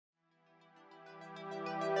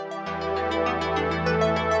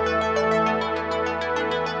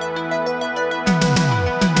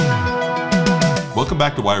Welcome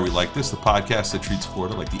back to Why Are We Like This, the podcast that treats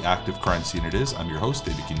Florida like the active crime scene it is. I'm your host,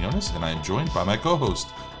 David Quinones, and I am joined by my co-host,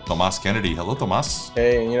 Tomas Kennedy. Hello, Tomas.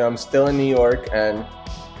 Hey, I'm still in New York, and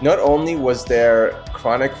not only was there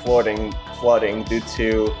chronic flooding due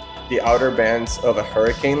to the outer bands of a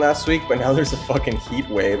hurricane last week, but now there's a fucking heat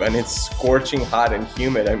wave, and it's scorching hot and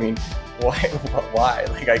humid. I mean, why?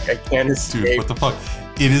 Like, I can't escape. Dude, what the fuck?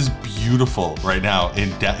 It is beautiful right now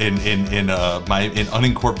in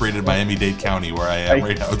unincorporated Miami-Dade County, where I am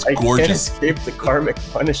right now. It's gorgeous. I can't escape the karmic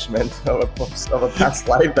punishment of a past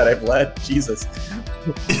life that I've led. Jesus.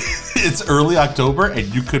 It's early October,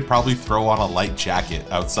 and you could probably throw on a light jacket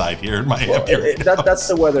outside here in Miami. Well, that's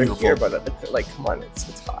the weather here, but come on,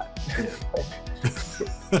 it's hot.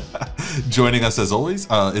 Joining us as always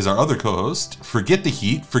is our other co-host. Forget the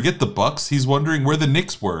Heat, forget the Bucks. He's wondering where the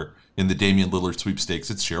Knicks were in the Damian Lillard sweepstakes.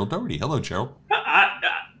 It's Cheryl Doherty. Hello, Cheryl.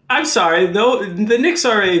 I'm sorry, though. The Knicks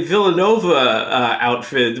are a Villanova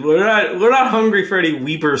outfit. We're not hungry for any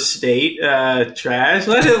Weber State trash.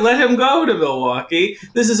 Let him go to Milwaukee.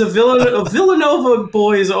 This is a Villanova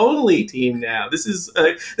boys only team now. This is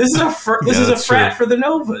a frat for the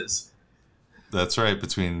Novas. That's right.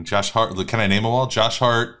 Between Josh Hart, can I name them all? Josh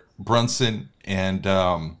Hart, Brunson, and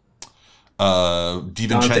DiVincenzo.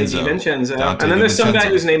 And then there's some guy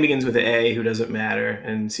whose name begins with an A who doesn't matter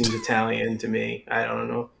and seems Italian to me. I don't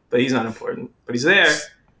know, but he's not important. But he's there.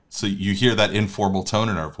 So you hear that informal tone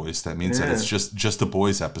in our voice. That means that it's just a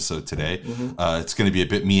boys episode today. Mm-hmm. It's going to be a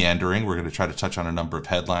bit meandering. We're going to try to touch on a number of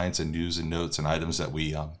headlines and news and notes and items that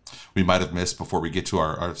we might have missed before we get to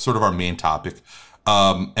our sort of our main topic.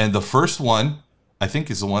 And the first one, I think,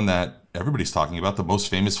 is the one that everybody's talking about. The most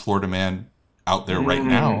famous Florida man out there right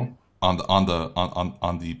now on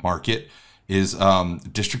the market is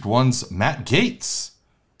District 1's Matt Gaetz,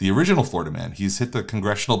 the original Florida man. He's hit the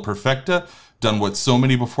congressional perfecta, done what so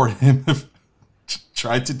many before him have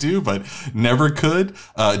tried to do, but never could.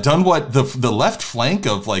 Done what the left flank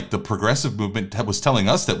of like the progressive movement was telling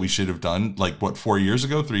us that we should have done, like 3 years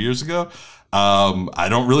ago. I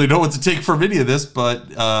don't really know what to take from any of this,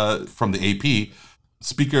 but from the AP,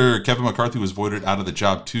 Speaker Kevin McCarthy was voted out of the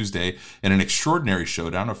job Tuesday in an extraordinary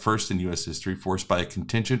showdown, a first in U.S. history, forced by a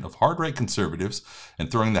contingent of hard-right conservatives and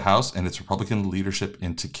throwing the House and its Republican leadership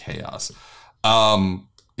into chaos. Of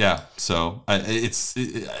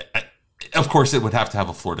course, it would have to have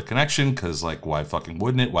a Florida connection because, like, why fucking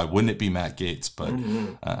wouldn't it? Why wouldn't it be Matt Gaetz? But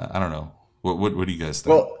I don't know. What do you guys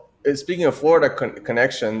think? Well, speaking of Florida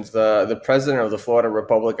connections, the president of the Florida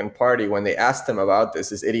Republican Party, when they asked him about this,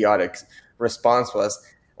 his idiotic response was,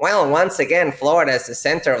 well, once again, Florida is the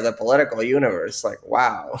center of the political universe. Like,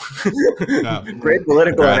 wow. Yeah. Great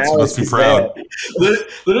political analysis. Must be proud.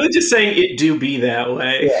 Literally just saying it do be that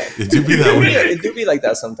way. Yeah. It do be that way. It do be like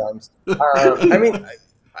that sometimes. I mean,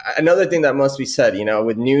 another thing that must be said,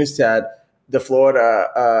 with news that the Florida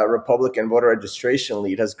Republican voter registration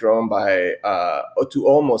lead has grown by to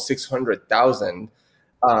almost 600,000.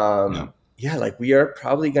 Like we are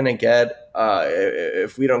probably going to get,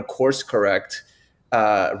 if we don't course correct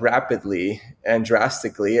rapidly and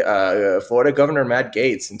drastically, Florida Governor Matt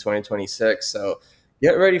Gaetz in 2026. So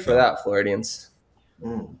get ready for that, Floridians.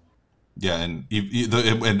 Yeah, and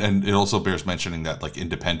it also bears mentioning that like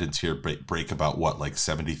independents here break about what, like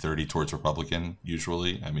 70-30 towards Republican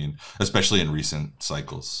usually. I mean, especially in recent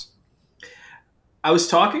cycles. I was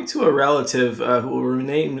talking to a relative who will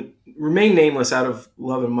remain nameless out of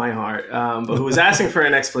love in my heart, but who was asking for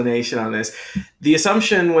an explanation on this. The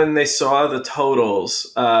assumption when they saw the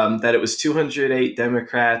totals that it was 208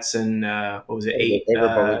 Democrats and eight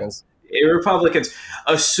Republicans. Republicans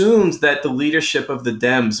assumed that the leadership of the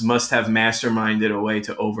Dems must have masterminded a way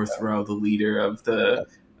to overthrow the leader of the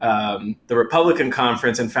Republican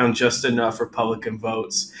conference and found just enough Republican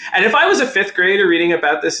votes. And if I was a fifth grader reading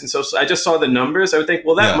about this, and so I just saw the numbers, I would think,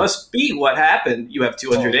 well, that must be what happened. You have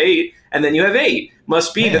 208, and then you have 8.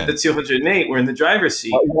 Must be that the 208 were in the driver's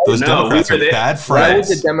seat. Those Democrats are bad friends. Why would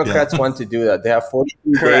the Democrats want to do that? They have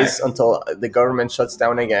 42 days until the government shuts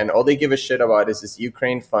down again. All they give a shit about is this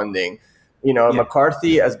Ukraine funding.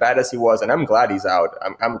 McCarthy, as bad as he was, and I'm glad he's out.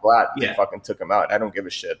 I'm glad they fucking took him out. I don't give a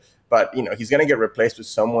shit. But, he's going to get replaced with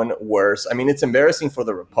someone worse. I mean, it's embarrassing for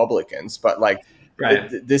the Republicans, but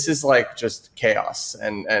this is like just chaos,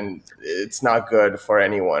 and it's not good for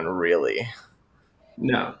anyone, really.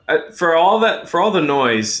 No, for all the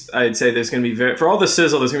noise, I'd say there's going to be for all the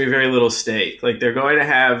sizzle, there's going to be very little stake. Like they're going to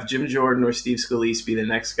have Jim Jordan or Steve Scalise be the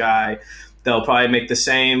next guy. They'll probably make the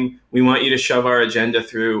same, we want you to shove our agenda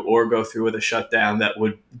through or go through with a shutdown that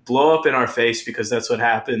would blow up in our face because that's what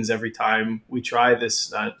happens every time we try this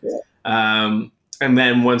stunt. And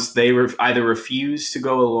then once they either refuse to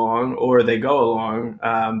go along or they go along,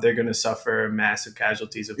 they're going to suffer massive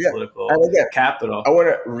casualties of political capital. I want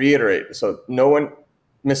to reiterate so no one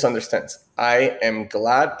misunderstands. I am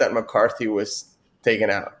glad that McCarthy was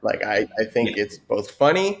taken out. Like, I think it's both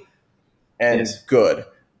funny and good.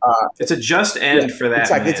 It's a just end for that.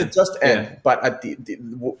 Exactly, it's a just end. But at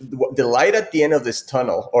the light at the end of this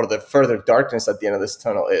tunnel, or the further darkness at the end of this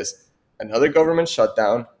tunnel, is another government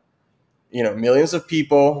shutdown. Millions of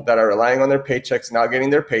people that are relying on their paychecks, not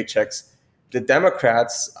getting their paychecks. The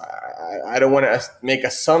Democrats, I don't want to make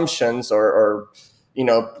assumptions or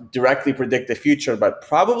directly predict the future, but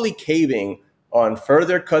probably caving on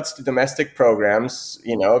further cuts to domestic programs,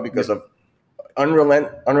 because of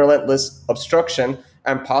unrelentless obstruction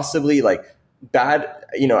and possibly like bad,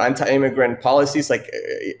 anti-immigrant policies like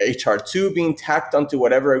HR 2 being tacked onto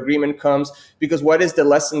whatever agreement comes. Because what is the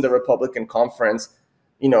lesson the Republican conference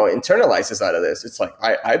internalizes out of this? It's like,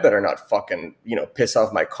 I better not fucking, piss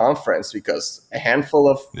off my conference because a handful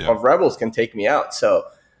of rebels can take me out. So,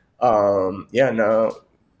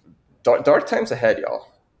 dark times ahead, y'all.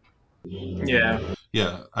 Yeah.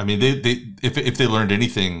 I mean, if they learned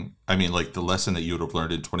anything, I mean, like the lesson that you would have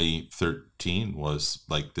learned in 2013 was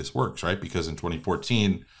like, this works, right? Because in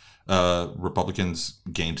 2014, Republicans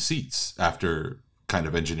gained seats after kind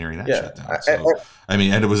of engineering that shutdown. So, I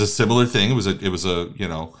mean, and it was a similar thing. It was a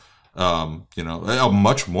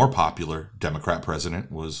much more popular Democrat president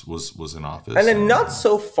was in office, and a not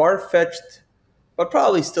so far-fetched, but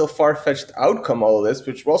probably still far-fetched outcome. All of this,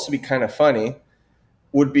 which will also be kind of funny,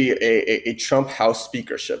 would be a Trump House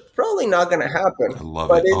speakership. Probably not going to happen. I love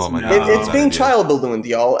it. It's being child ballooned,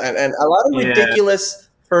 y'all, and a lot of ridiculous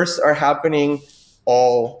firsts are happening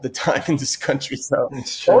all the time in this country. So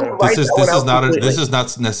this is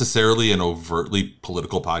not necessarily an overtly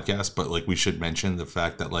political podcast, but like we should mention the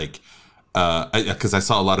fact that like because I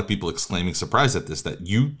saw a lot of people exclaiming surprise at this, that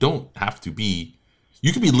you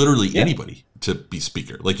could be literally anybody to be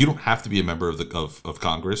speaker. Like you don't have to be a member of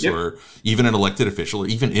Congress or even an elected official or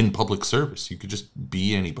even in public service. You could just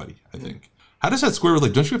be anybody, I think. How does that square with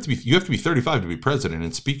like, you have to be 35 to be president,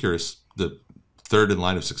 and speaker is the third in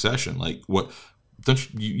line of succession. Like what?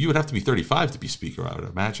 You would have to be 35 to be speaker, I would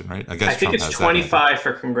imagine, right? I think it's 25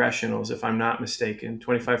 for congressionals, if I'm not mistaken.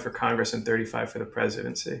 25 for Congress and 35 for the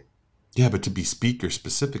presidency. Yeah, but to be speaker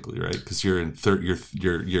specifically, right? Because you're in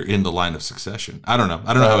you're in the line of succession. I don't know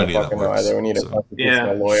how any of that works. We need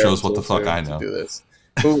a lawyer. Shows what the fuck I know. To do this.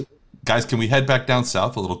 Guys, can we head back down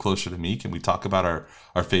south a little closer to me? Can we talk about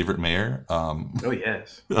our favorite mayor? Oh,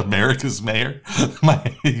 yes. America's mayor,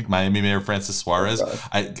 Miami Mayor Frances Suarez.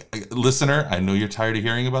 Listener, I know you're tired of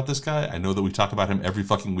hearing about this guy. I know that we talk about him every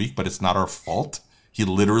fucking week, but it's not our fault. He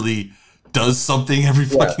literally does something every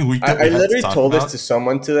fucking week. I literally told this to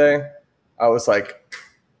someone today. I was like,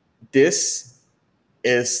 this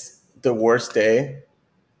is the worst day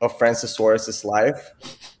of Frances Suarez's life,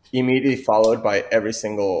 immediately followed by every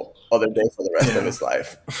single other day for the rest of his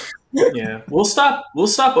life. We'll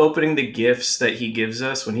stop opening the gifts that he gives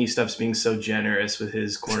us when he stops being so generous with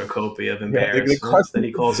his cornucopia of embarrassments that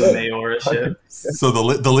he calls a mayorship. So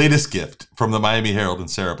the latest gift from the Miami Herald and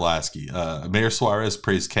Sarah Blasky, Mayor Suarez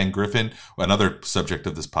praised Ken Griffin, another subject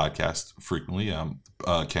of this podcast frequently,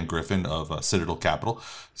 Ken Griffin of Citadel Capital.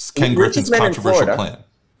 Ken Griffin's controversial plan.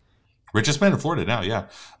 Richest man in Florida now, yeah.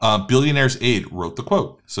 Billionaire's Aid wrote the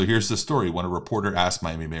quote. So here's the story. When a reporter asked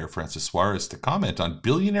Miami Mayor Frances Suarez to comment on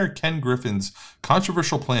billionaire Ken Griffin's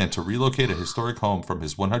controversial plan to relocate a historic home from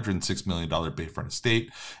his $106 million Bayfront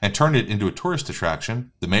estate and turn it into a tourist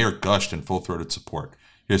attraction, the mayor gushed in full-throated support.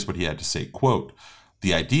 Here's what he had to say, quote,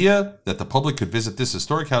 "The idea that the public could visit this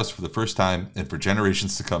historic house for the first time and for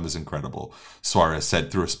generations to come is incredible," Suarez said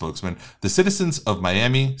through a spokesman. "The citizens of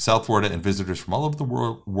Miami, South Florida, and visitors from all over the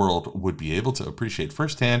world would be able to appreciate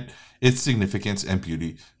firsthand its significance and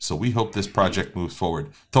beauty, so we hope this project moves forward."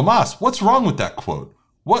 Tomas, what's wrong with that quote?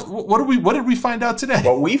 What did we find out today?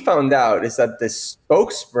 What we found out is that the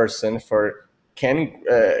spokesperson for Ken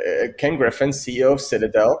Griffin, CEO of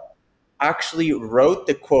Citadel, actually wrote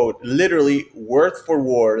the quote literally word for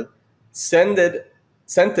word, sent it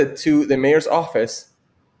to the mayor's office,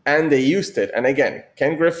 and they used it. And again,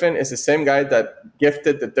 Ken Griffin is the same guy that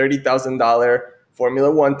gifted the $30,000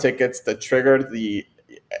 Formula One tickets that triggered the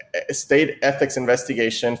state ethics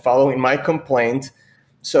investigation following my complaint.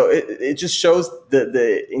 So it just shows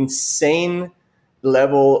the insane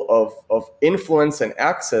level of influence and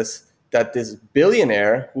access that this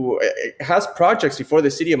billionaire, who has projects before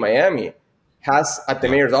the city of Miami, has at the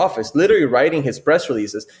mayor's office, literally writing his press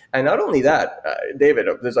releases. And not only that, David,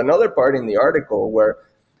 there's another part in the article where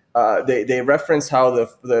they reference how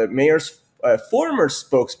the mayor's former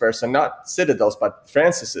spokesperson, not Citadel's, but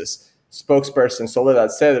Frances's spokesperson, Soledad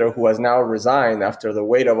Cedro, who has now resigned after the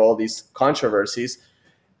weight of all these controversies,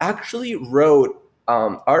 actually wrote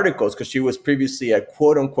articles, because she was previously a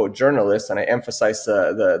quote-unquote journalist, and I emphasize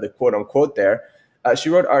the quote-unquote there. She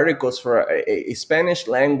wrote articles for a Spanish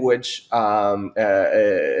language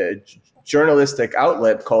journalistic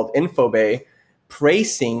outlet called Infobay,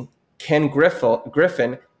 praising Ken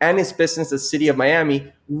Griffin and his business, the city of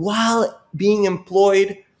Miami, while being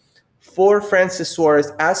employed for Frances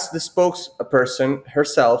Suarez as the spokesperson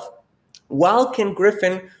herself, while Ken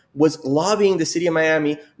Griffin was lobbying the city of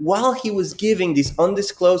Miami, while he was giving these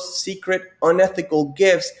undisclosed, secret, unethical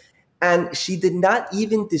gifts. And she did not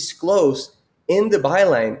even disclose in the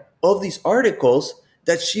byline of these articles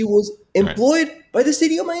that she was employed by the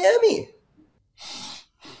city of Miami.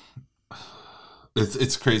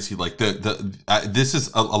 It's crazy. Like this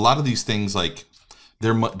is a lot of these things, like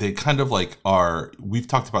they kind of like are, we've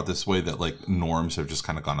talked about this way that like norms have just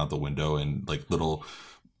kind of gone out the window and like little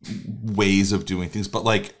ways of doing things, but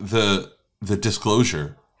like the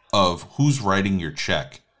disclosure of who's writing your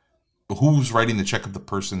check, who's writing the check of the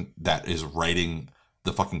person that is writing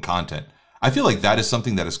the fucking content. I feel like that is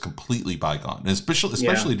something that is completely bygone, and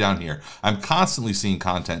especially down here. I'm constantly seeing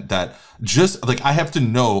content that just like, I have to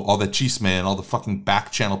know all the chisme and all the fucking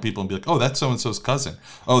back channel people and be like, oh, that's so-and-so's cousin.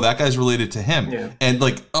 Oh, that guy's related to him. Yeah. And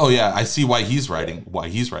like, oh yeah, I see why he's writing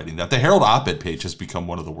that. The Herald op-ed page has become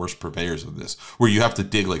one of the worst purveyors of this, where you have to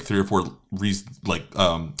dig like 3 or 4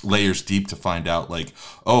 layers deep to find out like,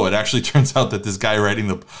 oh, it actually turns out that this guy writing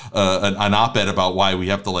an op-ed about why we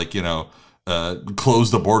have to like, you know,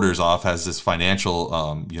 close the borders off has this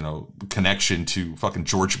financial, connection to fucking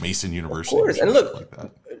George Mason University. Of course. And look, like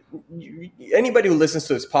that. Anybody who listens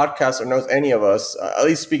to this podcast or knows any of us, at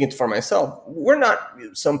least speaking for myself, we're not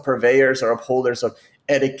some purveyors or upholders of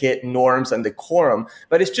etiquette, norms, and decorum,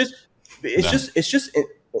 but it's just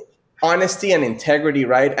honesty and integrity,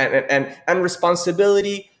 right? And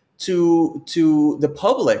responsibility to the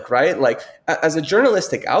public, right? Like, as a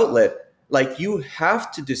journalistic outlet, like, you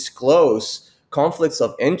have to disclose conflicts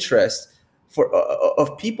of interest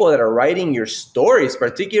of people that are writing your stories,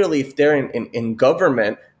 particularly if they're in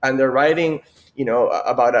government and they're writing,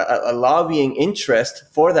 about a lobbying interest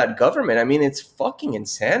for that government. I mean, it's fucking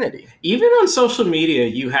insanity. Even on social media,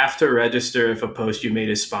 you have to register if a post you made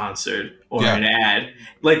is sponsored or an ad.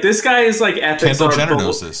 Like, this guy is like ethics Kendall Jenner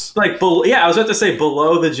knows this. Like, I was about to say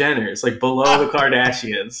below the Jenners, like below the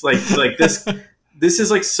Kardashians. Like this. This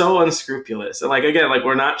is like so unscrupulous. And like, again, like,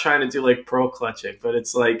 we're not trying to do like pro clutching, but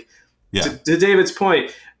it's like, to David's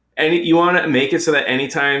point, you want to make it so that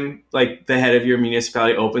anytime like the head of your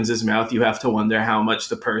municipality opens his mouth, you have to wonder how much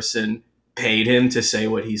the person paid him to say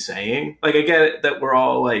what he's saying. Like, I get it that we're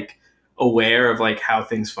all like aware of like how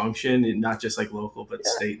things function, and not just like local, but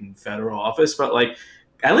state and federal office, but like,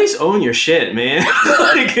 at least own your shit, man.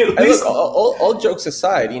 Like, look, all jokes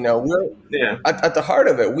aside, we're at the heart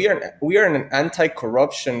of it. We are an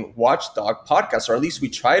anti-corruption watchdog podcast, or at least we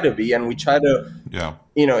try to be, and we try to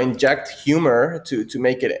inject humor to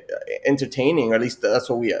make it entertaining, or at least that's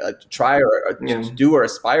what we try to do or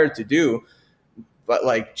aspire to do. But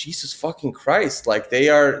like, Jesus fucking Christ, like,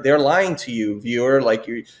 they're lying to you, viewer. Like,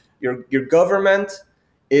 your government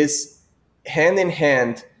is hand in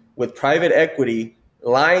hand with private equity,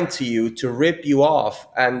 lying to you to rip you off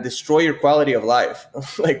and destroy your quality of life.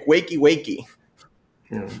 Like, wakey.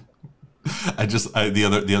 Yeah.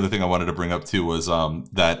 The other thing I wanted to bring up too was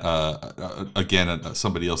that again,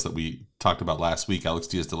 somebody else that we talked about last week, Alex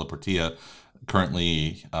Diaz de la Portilla,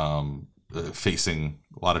 currently facing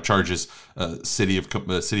a lot of charges. City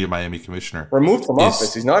of Miami commissioner, removed from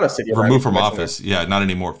office. He's not a city of Miami removed from office. Yeah, not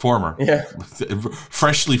anymore. Former. Yeah,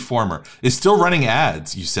 freshly former is still running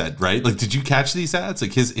ads. You said, right? Like, did you catch these ads?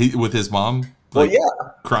 Like with his mom. Like,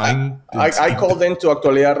 crying. I called into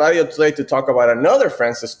Actualidad Radio today to talk about another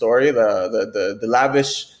Frances story, the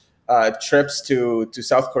lavish trips to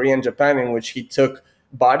South Korea and Japan, in which he took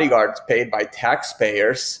bodyguards paid by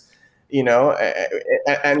taxpayers. And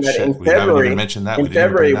that in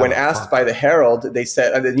February, when asked by the Herald, they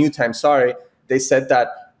said, the New Times, they said that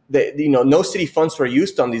no city funds were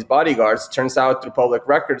used on these bodyguards. Turns out, through public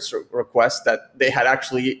records requests, that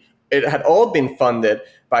it had all been funded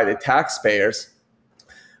by the taxpayers.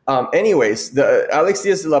 Anyways, the Alex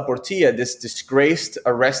Diaz de la Portilla, this disgraced,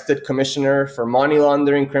 arrested commissioner for money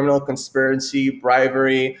laundering, criminal conspiracy,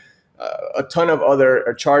 bribery, a ton of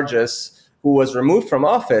other charges, who was removed from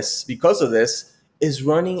office because of this, is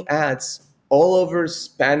running ads all over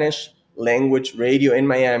Spanish language radio in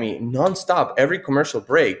Miami, nonstop, every commercial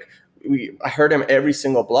break. I heard him every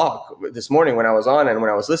single block this morning when I was on and when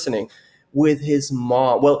I was listening. with his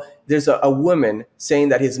mom. Well, there's a woman saying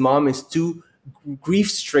that his mom is too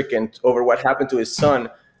grief-stricken over what happened to his son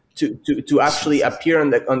to actually appear on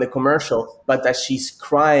the commercial, but that she's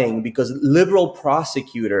crying because liberal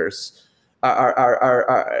prosecutors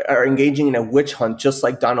are engaging in a witch hunt, just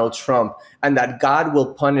like Donald Trump, and that God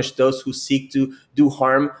will punish those who seek to do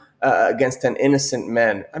harm against an innocent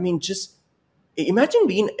man. I mean, just imagine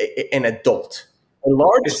being an adult, a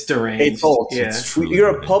large adult. Yeah. You're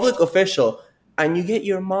a public official, and you get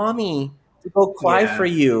your mommy to go cry for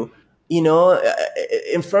you, you know,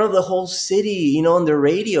 in front of the whole city, you know, on the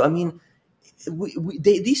radio. I mean,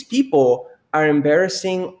 these people are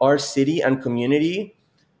embarrassing our city and community,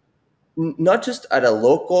 not just at a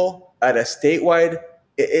local, at a statewide.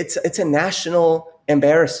 It's a national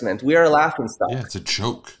embarrassment. We are a laughingstock. Yeah, it's a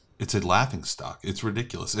joke. It's a laughingstock. It's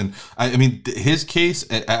ridiculous. And I mean, his case,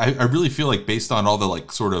 I really feel like based on all the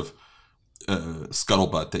like sort of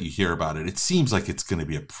scuttlebutt that you hear about it, it seems like it's going to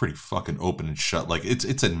be a pretty fucking open and shut. Like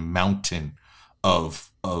it's a mountain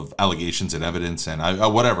of allegations and evidence and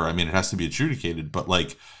whatever. I mean, it has to be adjudicated, but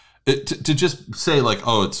like to just say like,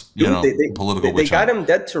 oh, it's political. They got him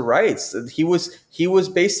dead to rights. He was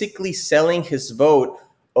basically selling his vote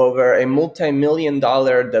over a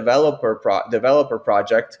multi-million-dollar developer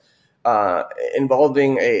project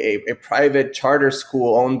involving a private charter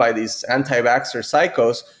school owned by these anti-vaxxer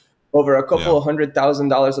psychos over a couple of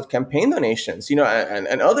 $100,000 of campaign donations, you know,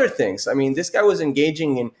 and other things. I mean, this guy was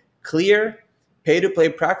engaging in clear pay-to-play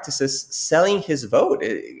practices, selling his vote.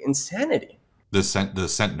 Insanity. The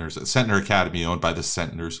Centner Academy, owned by the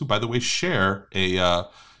Centners, who, by the way, share an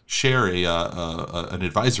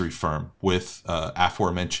advisory firm with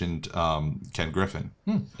aforementioned Ken Griffin.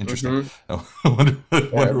 Interesting. Mm-hmm. I wonder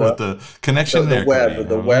what the connection there.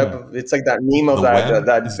 The web. It's like that meme of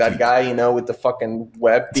that guy, you know, with the fucking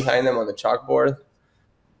web behind him on the chalkboard.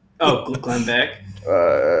 Oh, Glenn Beck.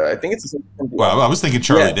 I think it's. Well, I was thinking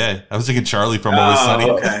Charlie Day. I was thinking Charlie from Always Sunny.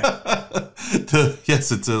 Okay.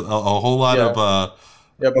 Yes, it's a whole lot of. But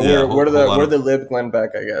we're the lib Glenn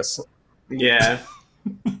Beck, I guess. Yeah.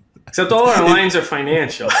 Except all our lines are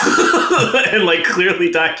financial and like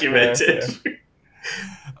clearly documented.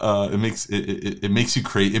 It makes you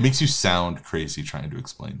crazy. It makes you sound crazy trying to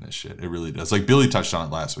explain this shit. It really does. Like Billy touched on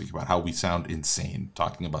it last week about how we sound insane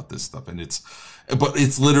talking about this stuff, and it's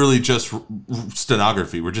literally just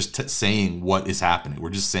stenography. We're just saying what is happening. We're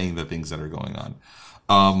just saying the things that are going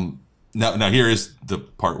on. Now here is the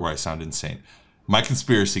part where I sound insane. My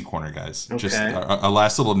conspiracy corner, guys. Okay. Just a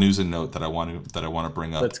last little news and note that I want to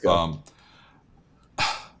bring up. Let's go.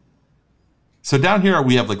 So down here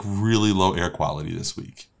we have like really low air quality this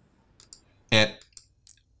week, and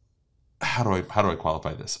how do I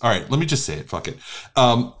qualify this? All right, let me just say it. Fuck it.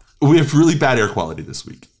 We have really bad air quality this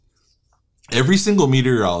week. Every single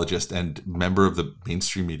meteorologist and member of the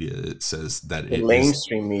mainstream media says that the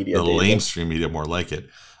lamestream media, more like it,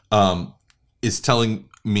 is telling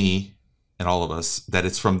me and all of us that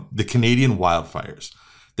it's from the Canadian wildfires.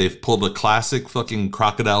 They've pulled a classic fucking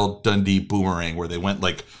Crocodile Dundee boomerang where they went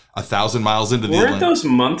like 1,000 miles into the Weren't those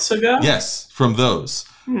months ago? Yes, from those.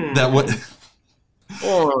 That what?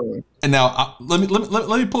 And now let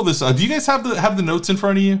me pull this up. Do you guys have the notes in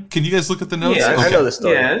front of you? Can you guys look at the notes? Yeah, okay. I know the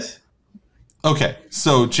story. Yes. Okay,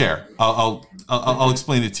 so Jer, I'll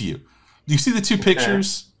explain it to you. Do you see the two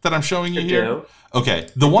pictures that I'm showing you here? Okay,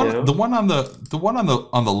 the one on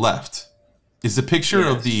the left is a picture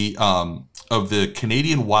of the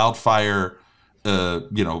Canadian wildfire. The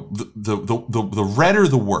redder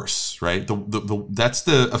the worse, right? That's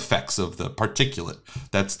the effects of the particulate.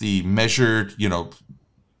 That's the measured,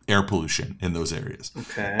 air pollution in those areas.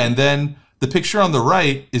 Okay. And then the picture on the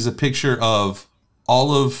right is a picture of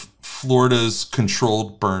all of Florida's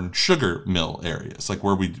controlled burn sugar mill areas, like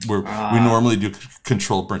where we normally do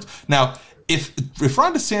controlled burns. Now, if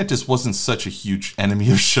Ron DeSantis wasn't such a huge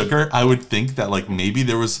enemy of sugar, I would think that like maybe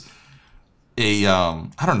there was a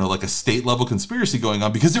like a state level conspiracy going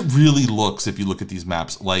on, because it really looks, if you look at these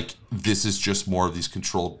maps, like this is just more of these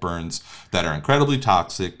controlled burns that are incredibly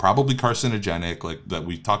toxic, probably carcinogenic, like that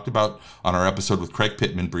we talked about on our episode with Craig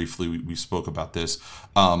Pittman briefly. We spoke about this,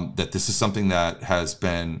 that this is something that has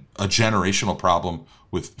been a generational problem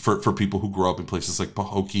for people who grow up in places like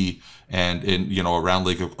Pahokee and in around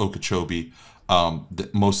Lake Okeechobee,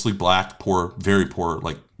 mostly black, poor, very poor,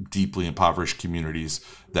 like deeply impoverished communities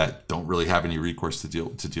that don't really have any recourse to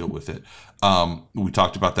deal with it. We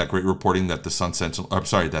talked about that great reporting that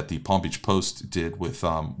that the Palm Beach Post did with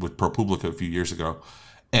ProPublica a few years ago,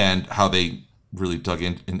 and how they really dug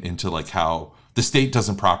into like how the state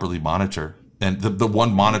doesn't properly monitor, and the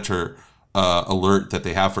one monitor alert that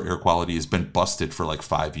they have for air quality has been busted for like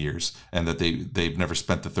 5 years, and that they've never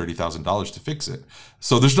spent the $30,000 to fix it.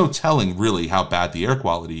 So there's no telling really how bad the air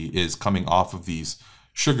quality is coming off of these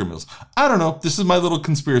sugar mills. I don't know. This is my little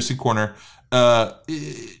conspiracy corner.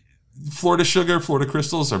 Florida sugar, Florida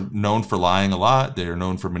crystals are known for lying a lot. They are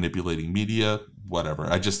known for manipulating media. Whatever.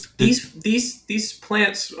 These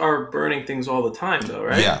plants are burning things all the time, though,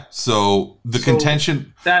 right? Yeah. So the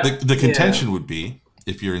contention would be,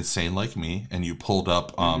 if you're insane like me and you pulled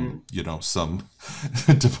up, you know, some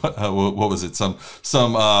what was it? Some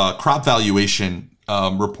crop valuation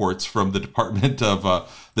reports from the Department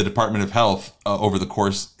of Health over the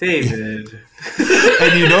course. David.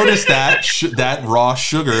 And you notice that that raw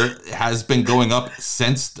sugar has been going up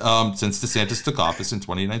since DeSantis took office in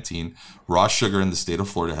 2019. Raw sugar in the state of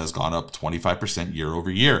Florida has gone up 25% year over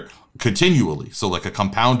year continually. So like a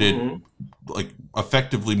compounded, like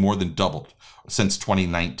effectively more than doubled since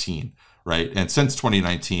 2019, right? And since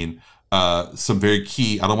 2019, some very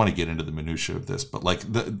key, I don't want to get into the minutia of this, but like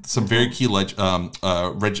some very key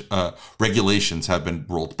regulations have been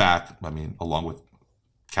rolled back. I mean, along with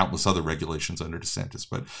countless other regulations under DeSantis,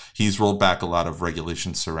 but he's rolled back a lot of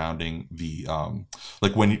regulations surrounding the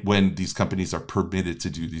like when these companies are permitted to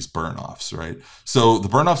do these burn-offs, right? So the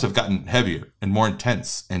burn-offs have gotten heavier and more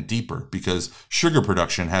intense and deeper because sugar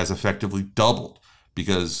production has effectively doubled,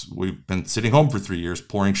 because we've been sitting home for 3 years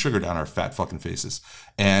pouring sugar down our fat fucking faces.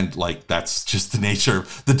 And like, that's just the nature.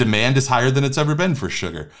 The demand is higher than it's ever been for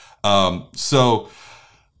sugar. So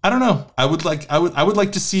I don't know. I would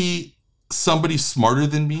like to see somebody smarter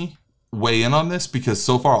than me weigh in on this, because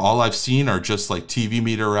so far all I've seen are just like TV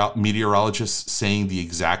meteorologists saying the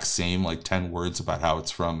exact same like 10 words about how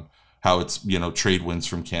it's, you know, trade winds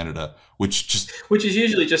from Canada, which is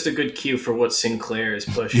usually just a good cue for what Sinclair is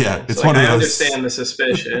pushing. Yeah, it's so, one like, of those. I understand the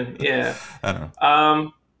suspicion. Yeah. I don't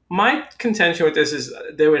know. My contention with this is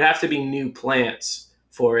there would have to be new plants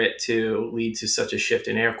for it to lead to such a shift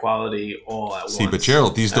in air quality all at once. See, but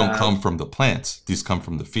Gerald, these don't come from the plants. These come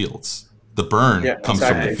from the fields. The burn comes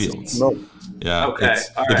from the fields. Yeah. Okay.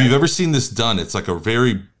 If you've ever seen this done, it's like a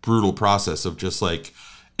very brutal process of just like,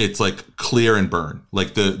 it's like clear and burn.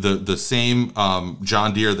 Like the same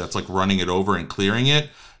John Deere that's like running it over and clearing it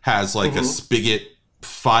has like a spigot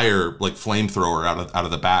fire, like flamethrower out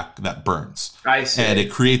of the back that burns. I see. And it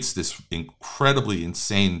creates this incredibly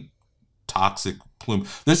insane toxic plume.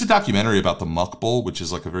 There's a documentary about the Muck Bowl, which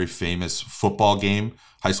is like a very famous football game,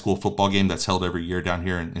 high school football game that's held every year down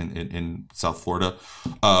here in South Florida,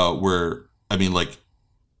 where, I mean, like,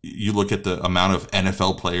 you look at the amount of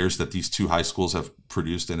NFL players that these two high schools have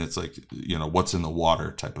produced, and it's like, you know, what's in the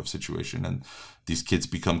water type of situation. And these kids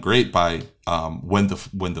become great by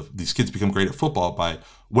these kids become great at football by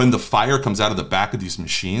when the fire comes out of the back of these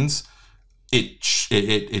machines, it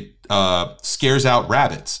scares out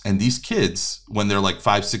rabbits. And these kids, when they're like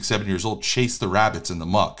 5, 6, 7 years old, chase the rabbits in the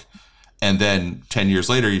muck. And then 10 years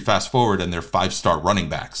later, you fast forward and they're 5-star running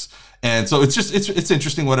backs. And so it's just, it's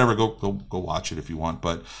interesting, whatever, go watch it if you want.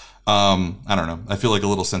 But I don't know. I feel like a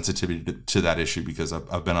little sensitivity to that issue because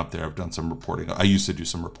I've been up there. I've done some reporting. I used to do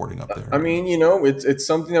some reporting up there. I mean, you know, it's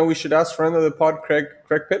something that we should ask friend of the pod, Craig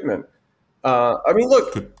Pittman. I mean,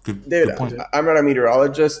 look, David, I'm not a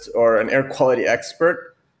meteorologist or an air quality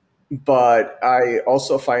expert, but I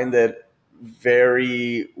also find it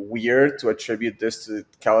very weird to attribute this to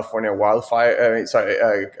California wildfire.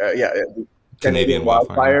 Canadian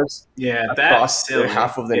wildfires. Yeah, across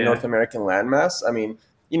half of the North American landmass. I mean,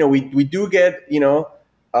 you know, we do get, you know,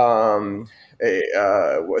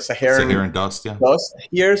 Saharan dust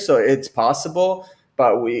here, so it's possible,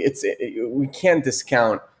 but we can't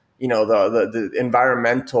discount, you know, the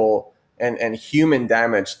environmental and human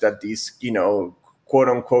damage that these, you know, quote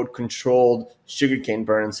unquote controlled sugarcane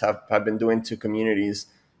burns have been doing to communities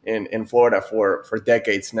in Florida for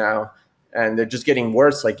decades now. And they're just getting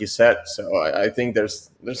worse, like you said. So I think there's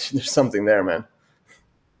something there, man.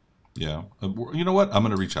 Yeah. You know what? I'm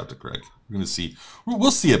going to reach out to Greg. We're going to see. We'll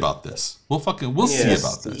see about this. We'll see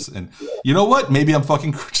about this. And you know what? Maybe I'm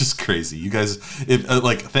fucking just crazy. You guys,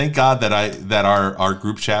 thank God that our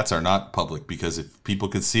group chats are not public, because if people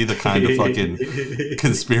could see the kind of fucking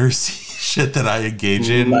conspiracy shit that I engage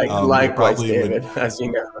in, likewise, David, as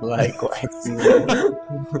you know, likewise.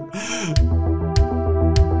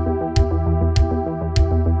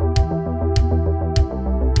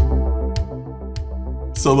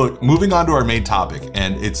 So look, moving on to our main topic,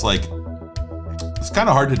 and it's kind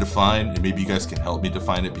of hard to define, and maybe you guys can help me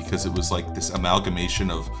define it, because it was like this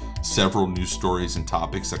amalgamation of several news stories and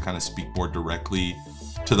topics that kind of speak more directly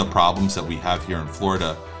to the problems that we have here in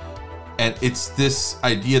Florida. And it's this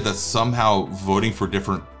idea that somehow voting for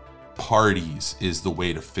different parties is the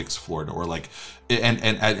way to fix Florida, or like,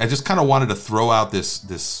 and I just kind of wanted to throw out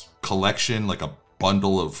this collection, like a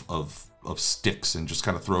bundle of sticks, and just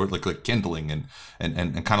kind of throw it like kindling,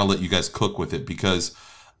 and kind of let you guys cook with it, because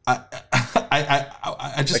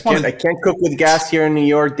I just want I can't cook with gas here in New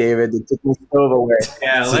York, David. They took my stove away.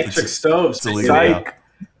 Yeah, electric stoves. Psych.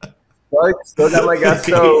 Still got my gas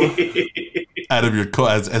stove. Adam,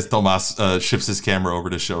 as Tomas shifts his camera over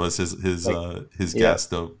to show us his gas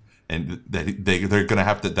stove, and they're gonna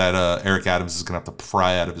have to, that Eric Adams is gonna have to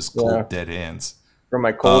pry out of his cold dead hands. From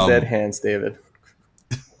my cold dead hands, David.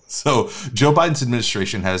 So Joe Biden's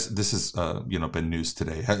administration been news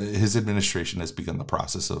today. His administration has begun the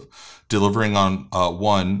process of delivering on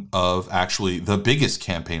one of actually the biggest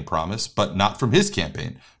campaign promise, but not from his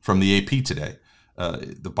campaign, from the AP today.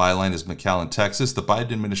 The byline is McAllen, Texas. The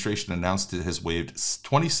Biden administration announced it has waived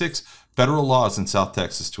 26 federal laws in South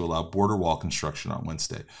Texas to allow border wall construction on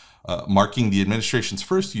Wednesday, marking the administration's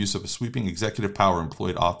first use of a sweeping executive power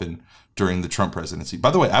employed often during the Trump presidency.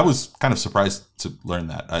 By the way, I was kind of surprised to learn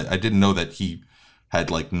that. I didn't know that he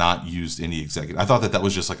had like not used any executive. I thought that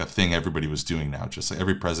was just like a thing everybody was doing now. Just like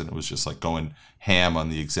every president was just like going ham on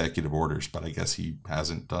the executive orders, but I guess he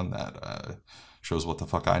hasn't done that. Shows what the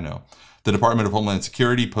fuck I know. The Department of Homeland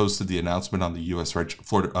Security posted the announcement on the U.S.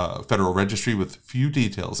 Federal Registry with few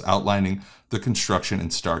details outlining the construction in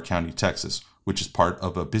Starr County, Texas, which is part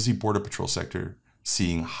of a busy Border Patrol sector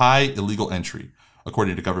seeing high illegal entry,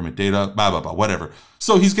 according to government data. Whatever.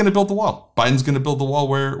 So he's going to build the wall. Biden's going to build the wall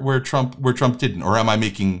where Trump didn't. Or am I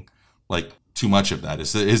making like too much of that?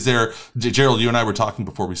 Is there, Gerald, you and I were talking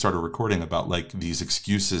before we started recording about like these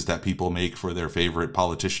excuses that people make for their favorite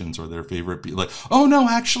politicians or their favorite, like, oh no,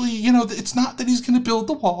 actually, it's not that he's going to build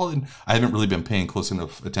the wall. And I haven't really been paying close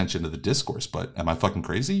enough attention to the discourse, but am I fucking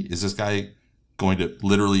crazy? Is this guy going to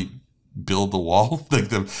literally build the wall, like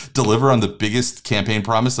deliver on the biggest campaign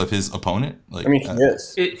promise of his opponent? Like, he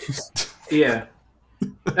is. Yeah,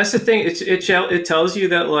 that's the thing. It tells you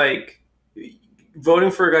that like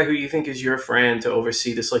voting for a guy who you think is your friend to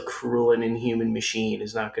oversee this like cruel and inhuman machine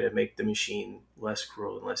is not going to make the machine less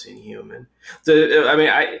cruel and less inhuman.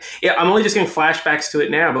 I'm only just getting flashbacks to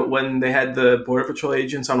it now, but when they had the Border Patrol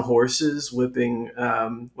agents on horses whipping,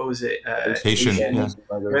 what was it? Haitian.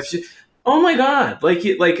 Oh my God!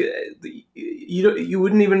 You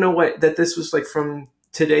wouldn't even know that this was like from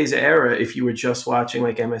today's era if you were just watching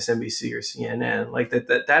like MSNBC or CNN. Like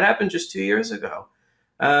that happened just 2 years ago.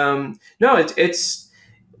 No, it's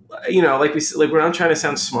we're not trying to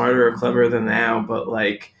sound smarter or cleverer than now, but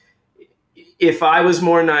like if I was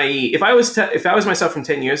more naive, if I was myself from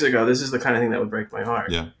 10 years ago, this is the kind of thing that would break my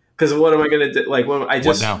heart. Yeah. Because what am I going to do? Like, what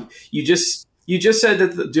now? You just said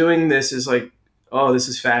that doing this is like, oh, this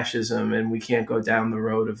is fascism and we can't go down the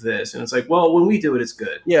road of this. And it's like, well, when we do it, it's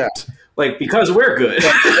good. Yeah. Like, because we're good.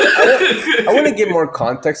 I want to give more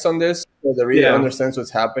context on this so the reader understands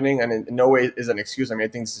what's happening, and in no way is an excuse. I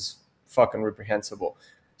think this is fucking reprehensible.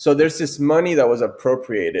 So there's this money that was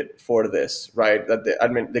appropriated for this, right? That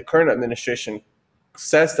the current administration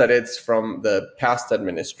says that it's from the past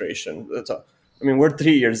administration. We're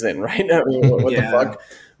 3 years in, right? What the fuck?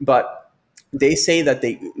 But they say that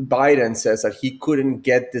Biden says that he couldn't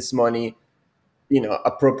get this money,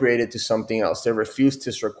 appropriated to something else. They refused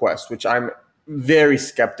his request, which I'm very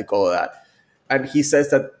skeptical of that. And he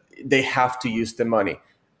says that they have to use the money.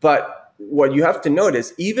 But what you have to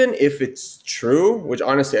notice, even if it's true, which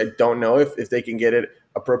honestly I don't know if they can get it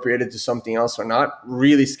appropriated to something else or not,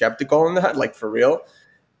 really skeptical on that, like for real,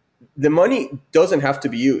 the money doesn't have to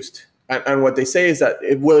be used. And what they say is that,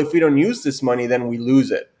 if we don't use this money, then we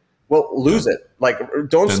lose it. Well, lose it. Like,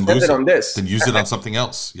 don't spend it on this. Then use it on something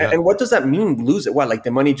else. Yeah. And what does that mean, lose it? What, like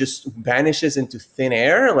the money just vanishes into thin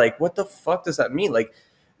air? Like, what the fuck does that mean? Like,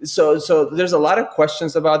 so there's a lot of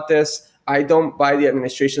questions about this. I don't buy the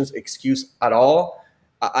administration's excuse at all.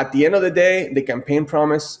 At the end of the day, the campaign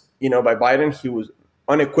promise, by Biden, he was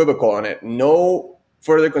unequivocal on it. No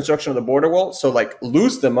further construction of the border wall. So, like,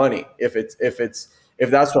 lose the money if that's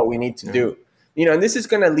what we need to do. And this is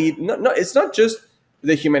going to lead. No, it's not just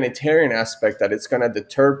the humanitarian aspect that it's going to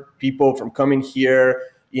deter people from coming here,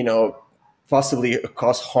 possibly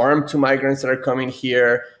cause harm to migrants that are coming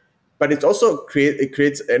here. But it also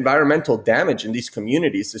creates environmental damage in these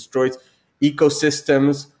communities, destroys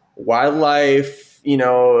ecosystems, wildlife,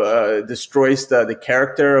 destroys the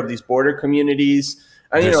character of these border communities.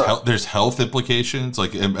 And, there's health implications,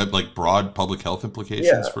 like broad public health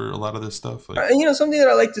implications for a lot of this stuff. And, something that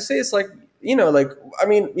I like to say is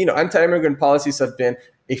anti-immigrant policies have been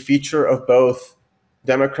a feature of both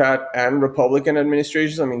Democrat and Republican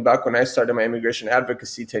administrations. I mean, back when I started my immigration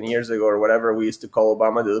advocacy 10 years ago or whatever, we used to call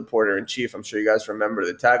Obama the deporter in chief. I'm sure you guys remember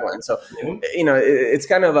the tagline. So, you know, it's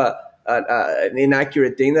kind of an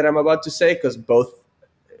inaccurate thing that I'm about to say, because both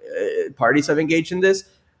parties have engaged in this.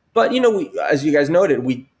 But, you know, as you guys noted,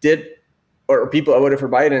 we did, or people who voted for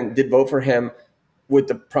Biden did vote for him with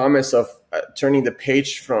the promise of turning the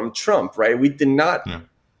page from Trump, right? We did not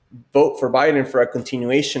vote for Biden for a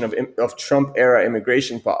continuation of Trump-era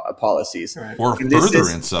immigration policies. Right. Or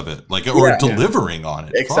furtherance of it, like, or delivering on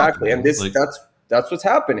it. Exactly. Fuck, and this like, that's what's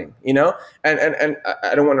happening, you know? And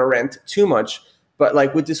I don't want to rant too much, but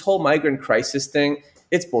like with this whole migrant crisis thing,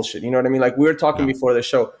 it's bullshit. You know what I mean? Like we were talking before the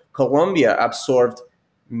show, Colombia absorbed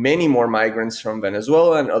many more migrants from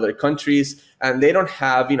Venezuela and other countries. And they don't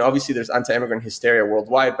have, you know, obviously there's anti-immigrant hysteria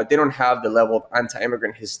worldwide, but they don't have the level of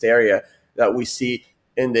anti-immigrant hysteria that we see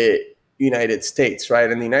in the United States,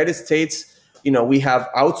 right? In the United States, you know, we have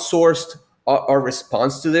outsourced our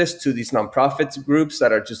response to this to these nonprofit groups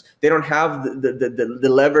that are just, they don't have the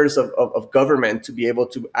levers of government to be able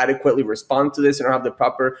to adequately respond to this. They don't have the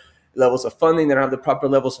proper levels of funding. They don't have the proper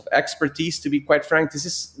levels of expertise, to be quite frank. This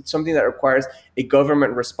is something that requires a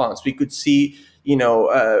government response. We could see, you know,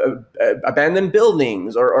 abandoned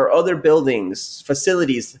buildings or other buildings,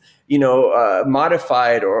 facilities, you know,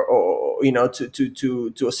 modified or you know,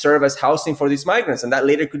 to serve as housing for these migrants. And that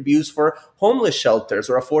later could be used for homeless shelters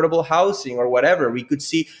or affordable housing or whatever. We could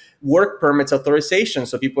see work permits authorization.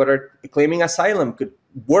 So people that are claiming asylum could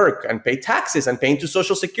work and pay taxes and pay into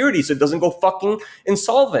Social Security so it doesn't go fucking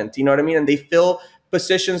insolvent. You know what I mean? And they fill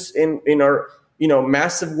positions in our, you know,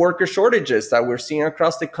 massive worker shortages that we're seeing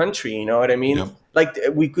across the country. You know what I mean? Yep. Like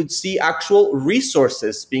we could see actual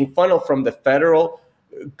resources being funneled from the federal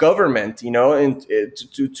government, you know, and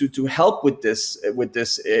to help with this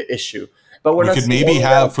issue. But we could maybe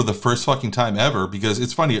have for the first fucking time ever, because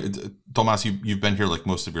it's funny, Tomas, you've been here like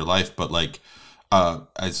most of your life, but like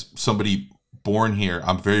as somebody born here,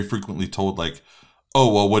 I'm very frequently told like,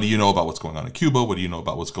 oh, well, what do you know about what's going on in Cuba? What do you know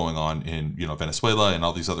about what's going on in, you know, Venezuela and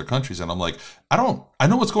all these other countries? And I'm like, I know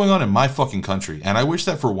what's going on in my fucking country. And I wish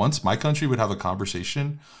that for once my country would have a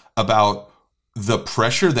conversation about the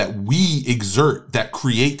pressure that we exert that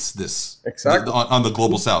creates this on the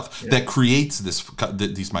global south, that creates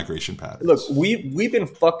these migration patterns. Look, we've been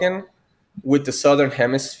fucking with the southern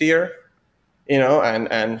hemisphere, you know,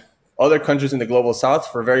 and other countries in the global south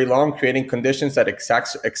for very long, creating conditions that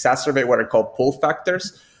exacerbate what are called pull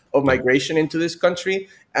factors of migration into this country.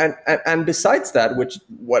 And besides that, which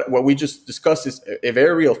what we just discussed is a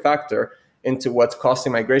very real factor into what's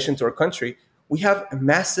costing migration to our country. We have a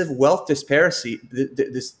massive wealth disparity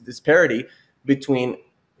between,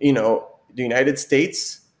 you know, the United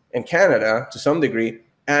States and Canada to some degree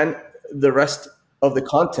and the rest of the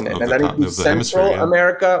continent. And that includes Central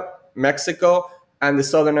America, Mexico, and the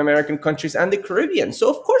Southern American countries and the Caribbean. So,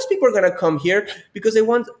 of course, people are going to come here because they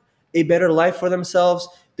want a better life for themselves.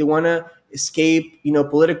 They want to escape, you know,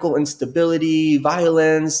 political instability,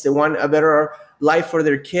 violence. They want a better life for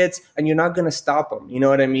their kids, and you're not going to stop them. You know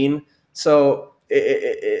what I mean? So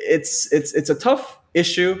it's a tough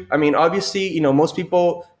issue. I mean, obviously, you know, most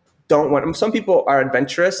people don't want. Some people are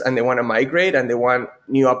adventurous and they want to migrate and they want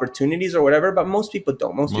new opportunities or whatever. But most people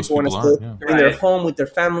don't. Most people want to stay in their home with their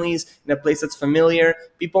families in a place that's familiar.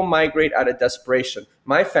 People migrate out of desperation.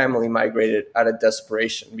 My family migrated out of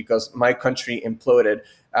desperation because my country imploded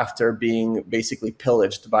after being basically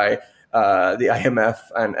pillaged by the IMF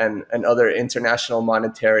and other international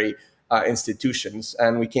monetary institutions.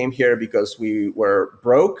 And we came here because we were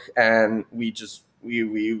broke and we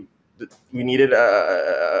needed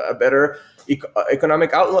a better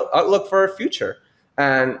economic outlook for our future.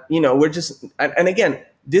 And, you know, we're just, and again,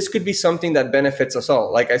 this could be something that benefits us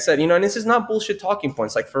all. Like I said, you know, and this is not bullshit talking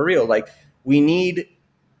points, like for real. Like we need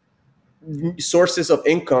sources of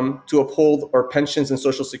income to uphold our pensions and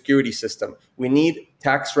social security system. We need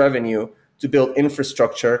tax revenue to build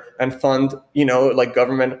infrastructure and fund, you know, like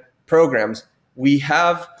government programs. We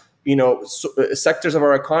have, you know, sectors of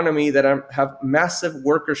our economy that have massive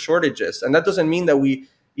worker shortages. And that doesn't mean that we,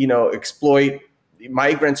 you know, exploit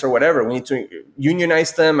migrants or whatever. We need to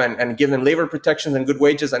unionize them and give them labor protections and good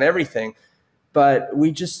wages and everything. But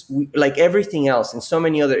we like everything else and so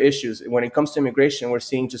many other issues, when it comes to immigration, we're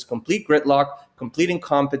seeing just complete gridlock, complete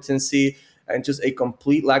incompetency, and just a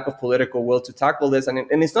complete lack of political will to tackle this. And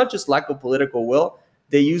it's not just lack of political will.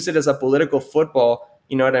 They use it as a political football,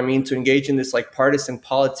 you know what I mean, to engage in this like partisan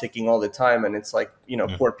politicking all the time. And it's like, you know,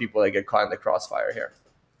 poor people that get caught in the crossfire here.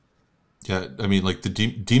 Yeah, I mean, like the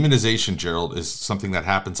demonization, Gerald, is something that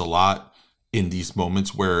happens a lot in these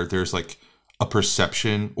moments where there's like a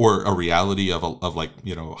perception or a reality of like,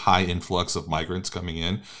 you know, high influx of migrants coming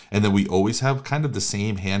in. And then we always have kind of the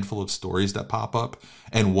same handful of stories that pop up.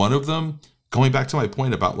 And one of them, going back to my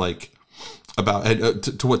point about like,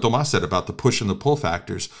 to what Tomas said about the push and the pull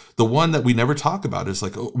factors, the one that we never talk about is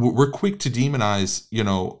like, we're quick to demonize, you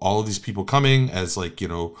know, all of these people coming as like, you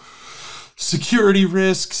know, security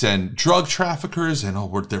risks and drug traffickers, and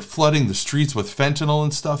they're flooding the streets with fentanyl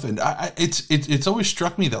and stuff. And it's always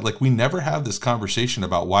struck me that like we never have this conversation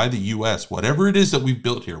about why the U.S., whatever it is that we've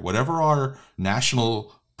built here, whatever our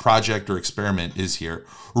national project or experiment is here,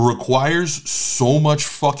 requires so much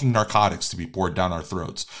fucking narcotics to be poured down our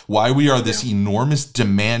throats. Why we are this enormous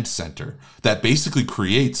demand center that basically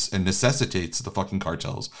creates and necessitates the fucking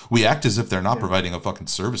cartels. We act as if they're not providing a fucking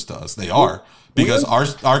service to us. They are, because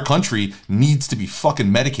our country needs to be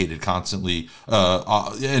fucking medicated constantly.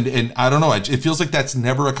 And I don't know, it feels like that's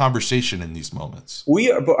never a conversation in these moments. We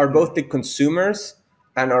are both the consumers,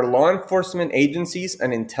 and our law enforcement agencies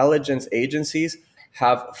and intelligence agencies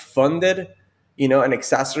have funded, you know, and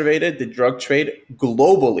exacerbated the drug trade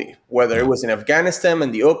globally, whether it was in Afghanistan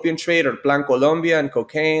and the opium trade, or Plan Colombia and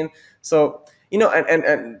cocaine. So, you know,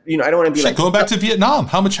 and you know, I don't want to be like going back to Vietnam.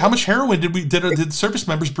 How much heroin did service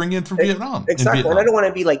members bring in from Vietnam? Exactly, and I don't want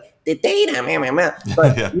to be like the data, man.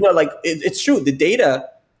 But you know, like it's true. The data,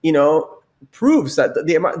 you know, proves that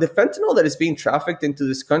the fentanyl that is being trafficked into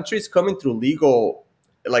this country is coming through legal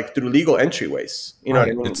entryways. You know what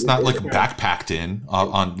I mean? It's not like backpacked in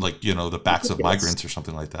on like, you know, the backs of migrants or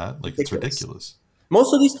something like that. Like, it's ridiculous.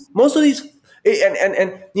 Most of these,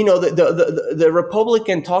 and you know, the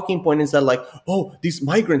Republican talking point is that like, oh, these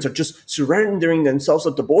migrants are just surrendering themselves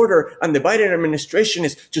at the border, and the Biden administration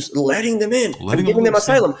is just letting them in and giving them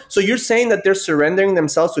asylum. So you're saying that they're surrendering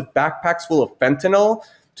themselves with backpacks full of fentanyl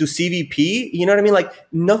to CBP? You know what I mean? Like,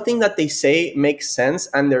 nothing that they say makes sense,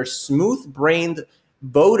 and they're smooth-brained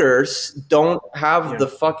voters don't have the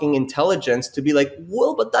fucking intelligence to be like,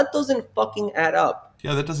 well, but that doesn't fucking add up.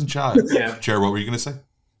 Yeah, that doesn't jive. Jared, what were you going to say?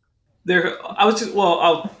 I'll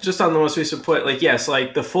just on the most recent point, like, yes,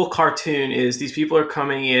 like the full cartoon is these people are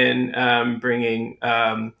coming in, bringing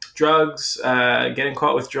drugs, getting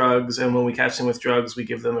caught with drugs, and when we catch them with drugs, we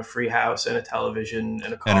give them a free house and a television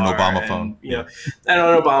and a car and an Obama phone, you know, and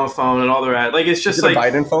an Obama phone and all the rest. Like, it's just like a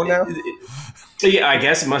Biden phone now. Yeah, I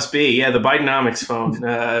guess it must be. Yeah, the Bidenomics phone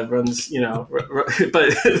runs, you know, but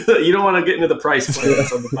you don't want to get into the price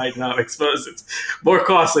plans on the Bidenomics phones. It's more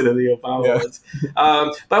costly than the Obama ones.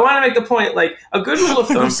 But I want to make the point, like, a good rule of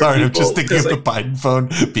thumb. I'm sorry, for people, I'm just thinking of the Biden phone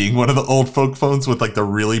being one of the old folk phones with like the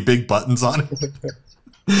really big buttons on it.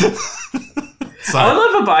 I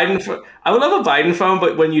would love a Biden phone,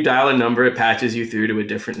 but when you dial a number, it patches you through to a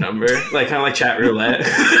different number, like kind of like chat roulette.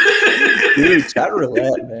 Dude, chat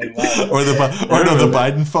roulette, man. Wow. Or the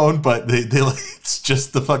Biden phone, but they like, it's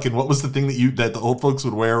just the fucking, what was the thing that the old folks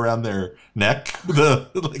would wear around their neck? The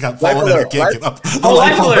like, I'm falling in, I can't get up. The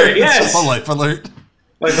life alert. Yes, the life alert.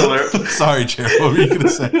 Life alert. Sorry, Jared. What were you going to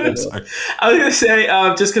say? I'm sorry. I was going to say,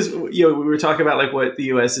 just because, you know, we were talking about like what the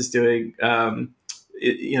U.S. is doing,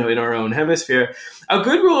 you know, in our own hemisphere. A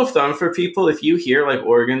good rule of thumb for people, if you hear like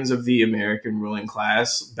organs of the American ruling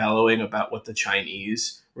class bellowing about what the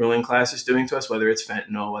Chinese ruling class is doing to us, whether it's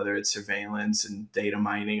fentanyl, whether it's surveillance and data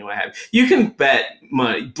mining and what have you, you can bet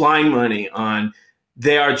money, blind money, on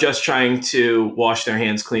they are just trying to wash their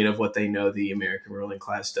hands clean of what they know the American ruling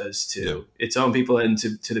class does to its own people and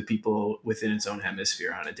to the people within its own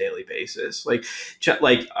hemisphere on a daily basis. Like,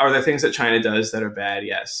 are there things that China does that are bad?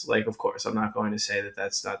 Yes. Like, of course, I'm not going to say that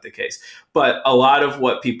that's not the case. But a lot of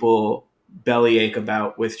what people bellyache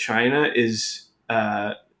about with China is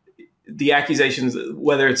the accusations,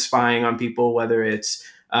 whether it's spying on people, whether it's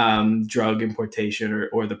drug importation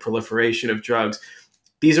or the proliferation of drugs.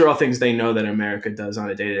 These are all things they know that America does on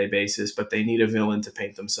a day-to-day basis, but they need a villain to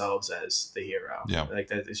paint themselves as the hero. Yeah. Like,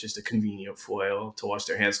 that is just a convenient foil to wash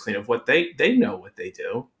their hands clean of what they know what they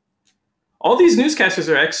do. All these newscasters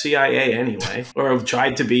are ex-CIA anyway, or have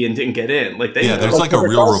tried to be and didn't get in. Like, they know. There's like a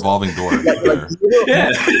real revolving door.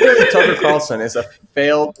 Tucker Carlson is a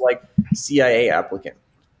failed like CIA applicant.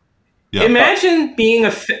 Yeah. Imagine being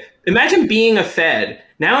a Fed.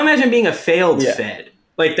 Now imagine being a failed Fed.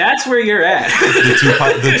 Like, that's where you're at.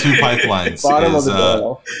 the two pipelines Bottom of the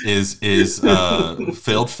barrel. is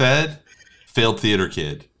failed Fed, failed theater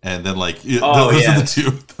kid, and then like those are the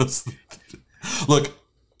two. Look,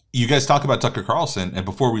 you guys talk about Tucker Carlson, and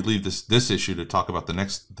before we leave this issue to talk about the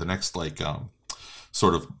next like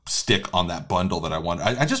sort of stick on that bundle that I wanted.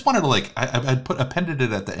 I just wanted to like, I appended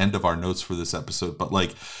it at the end of our notes for this episode, but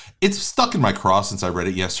like it's stuck in my craw since I read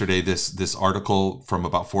it yesterday. This article from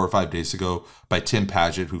about 4 or 5 days ago by Tim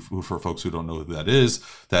Paget, who for folks who don't know who that is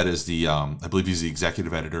the I believe he's the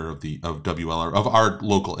executive editor of WLR, of our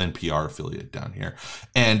local NPR affiliate down here.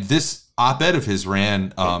 And this op-ed of his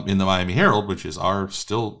ran in the Miami Herald, which is our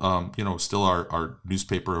still our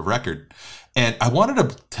newspaper of record. And I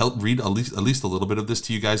wanted to read at least a little bit of this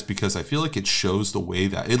to you guys, because I feel like it shows the way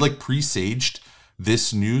that it like presaged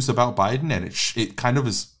this news about Biden, and it kind of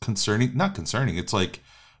is not concerning. It's like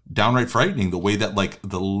downright frightening the way that like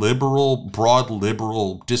the broad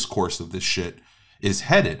liberal discourse of this shit is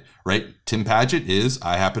headed, right? Tim Paget is,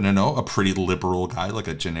 I happen to know, a pretty liberal guy, like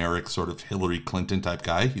a generic sort of Hillary Clinton type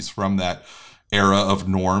guy. He's from that era of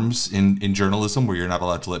norms in journalism where you're not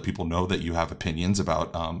allowed to let people know that you have opinions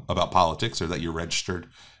about politics, or that you're registered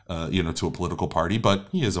to a political party. But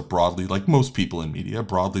he is a broadly, like most people in media,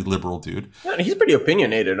 broadly liberal dude. Yeah, he's pretty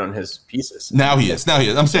opinionated on his pieces. Now he is.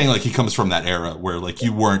 I'm saying like he comes from that era where like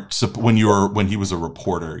you weren't when he was a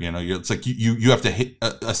reporter. It's like you have to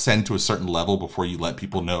ascend to a certain level before you let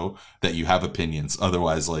people know that you have opinions.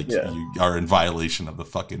 Otherwise, like you are in violation of the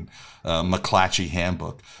fucking McClatchy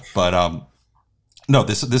handbook. But no,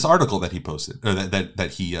 this article that he posted, or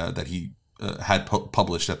that he had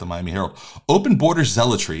published at the Miami Herald. Open border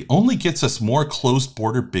zealotry only gets us more closed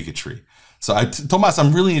border bigotry. So Tomas,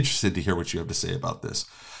 I'm really interested to hear what you have to say about this.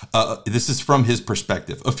 This is from his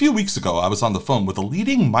perspective. A few weeks ago, I was on the phone with a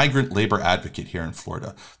leading migrant labor advocate here in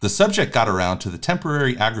Florida. The subject got around to the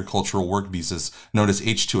temporary agricultural work visas known as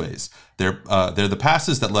H-2As. They're the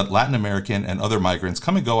passes that let Latin American and other migrants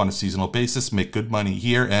come and go on a seasonal basis, make good money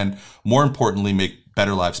here, and more importantly, make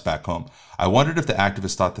better lives back home. I wondered if the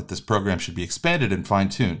activists thought that this program should be expanded and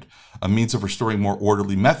fine-tuned, a means of restoring more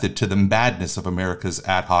orderly method to the madness of America's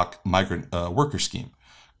ad hoc migrant worker scheme.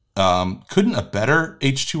 Couldn't a better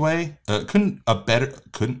H-2A,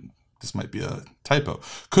 this might be a typo,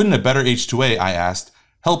 couldn't a better H-2A, I asked,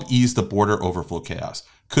 help ease the border overflow chaos?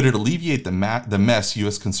 Could it alleviate the mess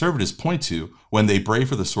U.S. conservatives point to when they brave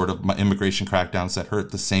for the sort of immigration crackdowns that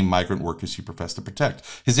hurt the same migrant workers you profess to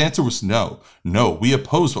protect? His answer was no. No, we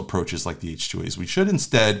oppose approaches like the H-2As. We should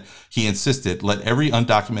instead, he insisted, let every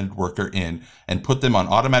undocumented worker in and put them on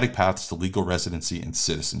automatic paths to legal residency and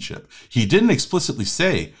citizenship. He didn't explicitly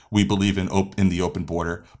say we believe in the open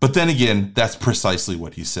border, but then again, that's precisely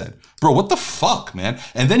what he said. Bro, what the fuck, man?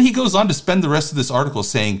 And then he goes on to spend the rest of this article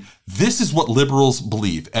saying, this is what liberals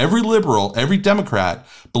believe. Every liberal, every Democrat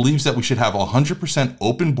believes that we should have 100%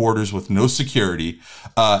 open borders with no security,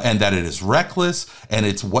 and that it is reckless, and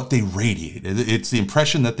it's what they radiate. It's the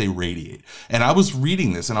impression that they radiate. And I was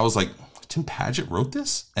reading this and I was like, Tim Paget wrote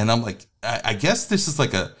this? And I'm like, I guess this is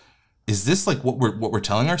like is this like what we're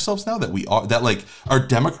telling ourselves now, that we are, that like, are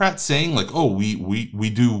Democrats saying like, oh, we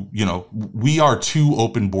do, we are too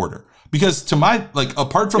open border? Because to my, like,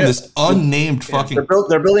 apart from this unnamed fucking...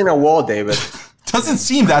 They're building a wall, David. Doesn't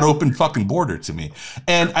seem that open fucking border to me.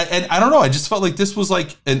 And I don't know, I just felt like this was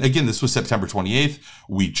like, and again, this was September 28th.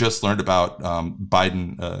 We just learned about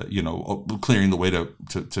Biden, clearing the way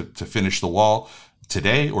to finish the wall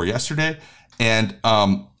today or yesterday. And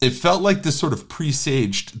it felt like this sort of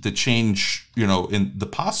presaged the change, in the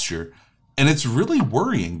posture. And it's really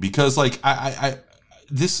worrying because like,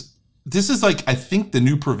 this is like, I think the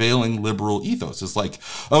new prevailing liberal ethos is like,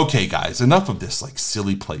 okay, guys, enough of this like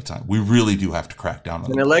silly playtime. We really do have to crack down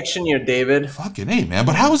on an election year, David. Fucking A, man.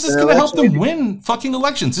 But how is this going to help them win fucking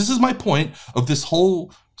elections? This is my point of this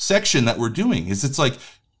whole section that we're doing, is it's like,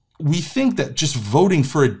 we think that just voting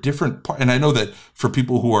for a different part, and I know that for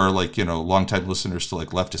people who are like, longtime listeners to like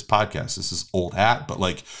leftist podcasts, this is old hat, but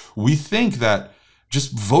like, we think that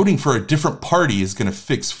just voting for a different party is going to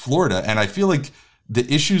fix Florida. And I feel like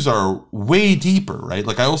the issues are way deeper, right?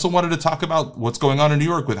 Like I also wanted to talk about what's going on in New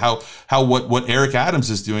York with how what Eric Adams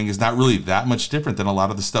is doing is not really that much different than a lot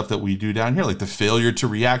of the stuff that we do down here. Like the failure to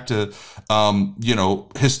react to,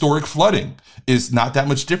 historic flooding is not that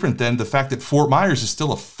much different than the fact that Fort Myers is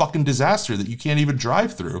still a fucking disaster that you can't even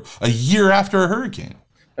drive through a year after a hurricane.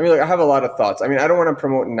 I mean, I have a lot of thoughts. I mean, I don't want to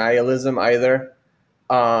promote nihilism either,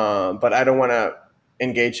 but I don't want to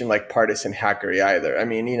engage in like partisan hackery either. I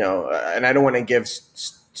mean, and I don't want to give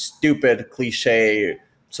stupid cliche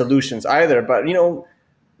solutions either. But,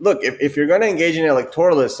 look, if you're going to engage in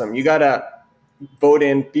electoralism, you got to vote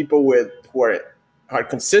in people who are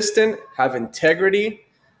consistent, have integrity,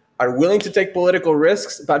 are willing to take political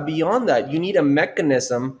risks. But beyond that, you need a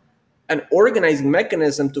mechanism, an organizing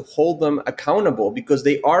mechanism to hold them accountable, because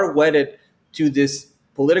they are wedded to this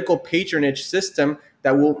political patronage system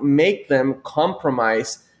that will make them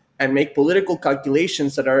compromise and make political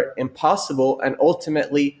calculations that are impossible and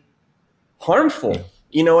ultimately harmful.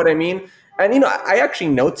 You know what I mean? And, I actually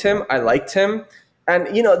know Tim. I liked him. And,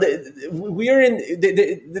 we are in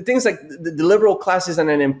the things like the liberal class is in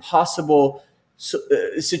an impossible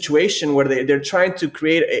situation where they're trying to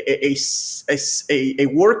create a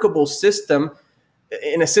workable system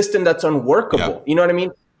in a system that's unworkable. Yeah. You know what I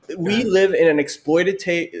mean? We live in an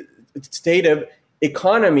exploitative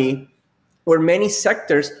economy where many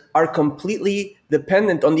sectors are completely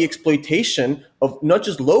dependent on the exploitation of not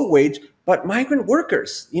just low wage, but migrant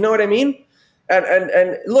workers. You know what I mean?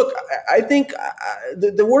 And look, I think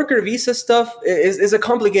the worker visa stuff is a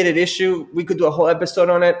complicated issue. We could do a whole episode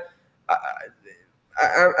on it.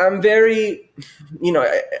 I'm very,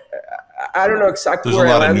 I don't know exactly where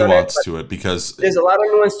I land on it. There's a lot of nuance to it because there's a lot of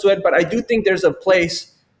nuance to it, but I do think there's a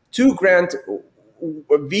place to grant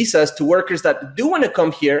visas to workers that do want to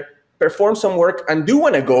come here, perform some work, and do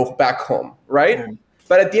want to go back home, right? Mm-hmm.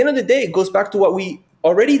 But at the end of the day, it goes back to what we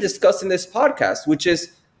already discussed in this podcast, which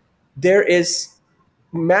is there is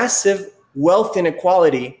massive wealth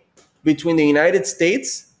inequality between the United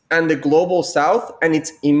States and the global South and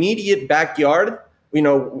its immediate backyard,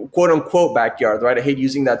 quote unquote backyard, right? I hate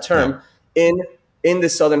using that term, in the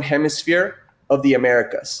Southern Hemisphere of the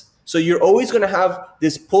Americas. So you're always going to have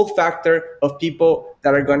this pull factor of people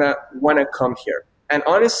that are going to want to come here. And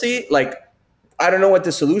honestly, I don't know what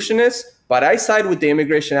the solution is, but I side with the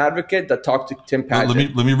immigration advocate that talked to Tim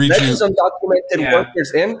Padgett. Let me read you. Let these undocumented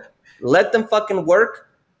workers in, let them fucking work,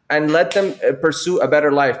 and let them pursue a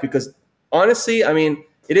better life. Because honestly, I mean,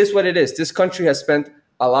 it is what it is. This country has spent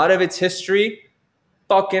a lot of its history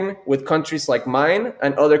fucking with countries like mine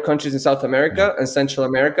and other countries in South America and Central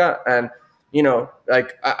America. And,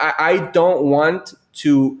 I don't want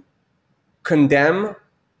to condemn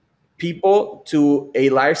people to a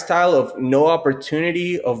lifestyle of no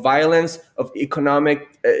opportunity, of violence, of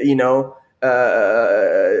economic,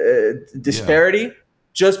 disparity,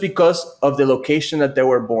 just because of the location that they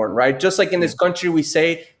were born, right? Just like in this country, we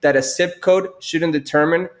say that a zip code shouldn't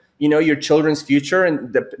determine, your children's future,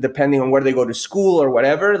 and depending on where they go to school or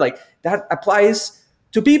whatever, that applies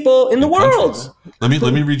to people in the world. Let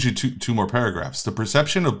me read you two more paragraphs. The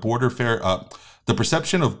perception of border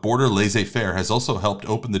laissez-faire has also helped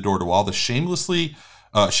open the door to all the shamefully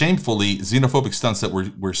xenophobic stunts that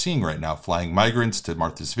we're seeing right now, flying migrants to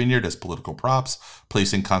Martha's Vineyard as political props,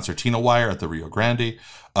 placing concertina wire at the Rio Grande,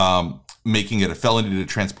 making it a felony to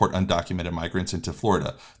transport undocumented migrants into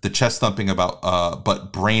Florida, the chest thumping about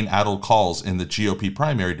but brain-addled calls in the GOP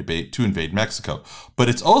primary debate to invade Mexico. But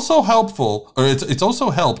it's also it's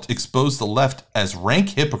also helped expose the left as rank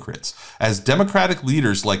hypocrites, as Democratic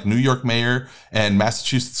leaders like New York mayor and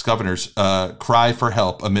Massachusetts governors cry for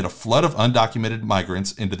help amid a flood of undocumented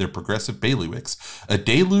migrants into their progressive bailiwicks, a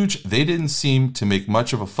deluge they didn't seem to make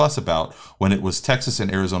much of a fuss about when it was Texas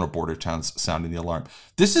and Arizona border towns sounding the alarm.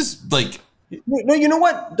 This is No, you know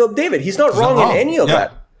what, David? He's not wrong in any of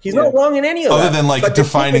that. He's not wrong in any of that. Other than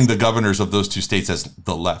defining the governors of those two states as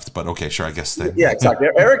the left, but okay, sure, I guess they. Yeah, exactly.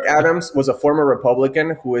 Eric Adams was a former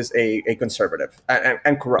Republican who is a conservative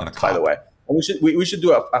and corrupt, by the way. And we should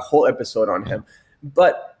do a whole episode on him.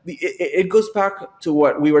 But it goes back to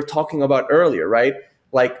what we were talking about earlier, right?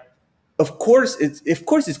 Of course it's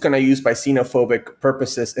going to be used by xenophobic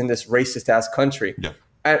purposes in this racist ass country. Yeah.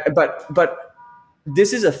 But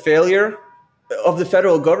this is a failure of the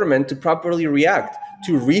federal government to properly react,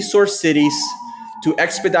 to resource cities, to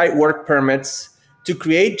expedite work permits, to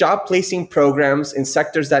create job placing programs in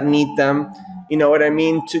sectors that need them. You know what I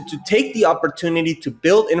mean? To take the opportunity to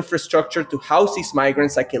build infrastructure to house these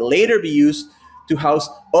migrants that can later be used to house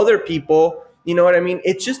other people. You know what I mean?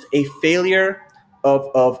 It's just a failure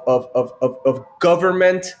of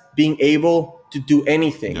government being able to do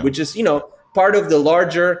anything, which is, part of the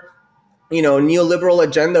larger neoliberal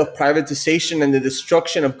agenda of privatization and the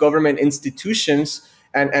destruction of government institutions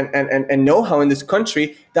and know-how in this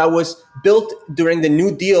country that was built during the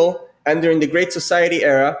New Deal and during the Great Society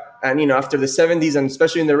era, and after the 70s and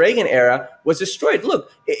especially in the Reagan era, was destroyed. Look,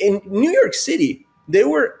 in New York City, there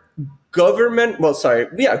were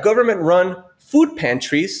government-run food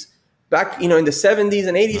pantries back in the 70s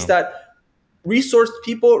and 80s that resourced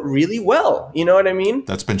people really well. You know what I mean?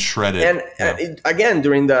 That's been shredded. And again,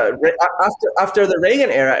 during after the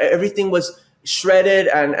Reagan era, everything was shredded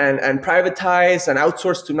and privatized and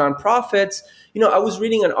outsourced to nonprofits. I was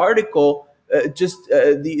reading an article just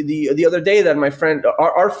the other day that my friend,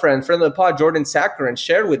 our friend of the pod, Jordan Saccharin,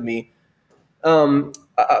 shared with me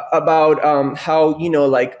about how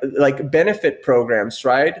benefit programs,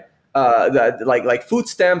 right? That like food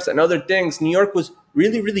stamps and other things. New York was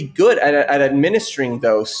really, really good at administering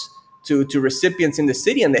those to recipients in the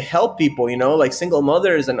city, and they help people, you know, like single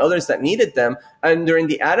mothers and others that needed them. And during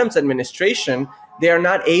the Adams administration, they are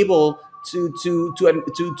not able to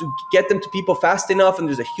get them to people fast enough, and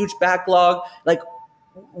there's a huge backlog. Like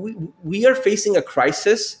we are facing a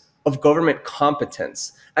crisis of government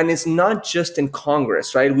competence, and it's not just in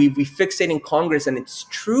Congress, right? We fixate in Congress, and it's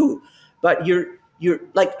true, but you're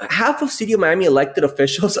like half of City of Miami elected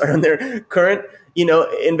officials are under current, you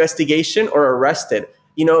know, investigation or arrested.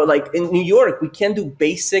 You know, like in New York, we can't do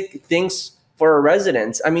basic things for our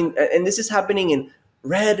residents. I mean, and this is happening in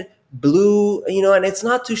red, blue, you know, and it's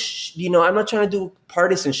not to, you know, I'm not trying to do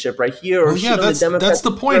partisanship right here. Or yeah, that's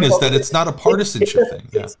the point, is that it's not a partisanship thing.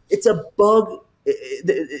 Yeah. It's a bug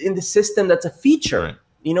in the system that's a feature. Right.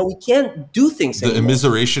 You know, we can't do things anymore. The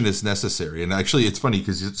immiseration is necessary. And actually, it's funny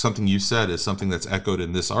because something you said is something that's echoed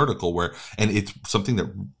in this article and it's something that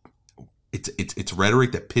it's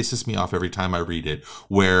rhetoric that pisses me off every time I read it,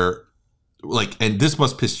 where like, and this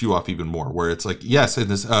must piss you off even more, where it's like, yes, and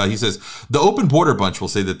this he says the open border bunch will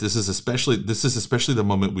say that this is especially the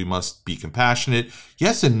moment we must be compassionate.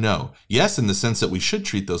 Yes and no. Yes, in the sense that we shouldn't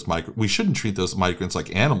treat those migrants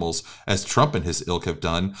like animals, as Trump and his ilk have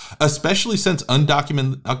done, especially since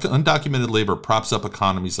undocumented labor props up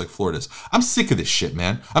economies like Florida's. I'm sick of this shit,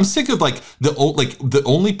 man. I'm sick of the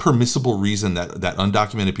only permissible reason that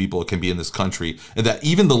undocumented people can be in this country, and that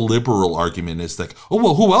even the liberal argument is like, oh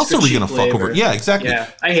well, who else are we gonna fuck over? Yeah, exactly. Yeah,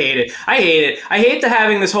 I hate it. I hate the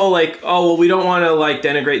having this whole like, oh well, we don't want to like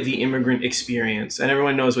denigrate the immigrant experience, and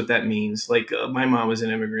everyone knows what that means. Like my mom was an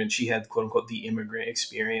immigrant; she had quote unquote the immigrant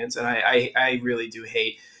experience, and I really do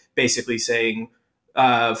hate basically saying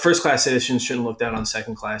first class citizens shouldn't look down on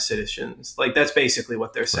second class citizens. Like that's basically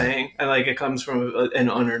what they're saying, and like it comes from an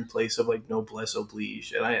unearned place of like noblesse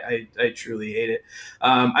oblige, and I truly hate it.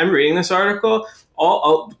 I'm reading this article.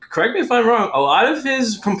 Correct me if I'm wrong, a lot of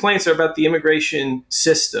his complaints are about the immigration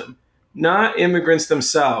system, not immigrants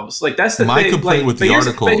themselves. Like that's the my thing. complaint with the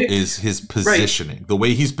article is his positioning, the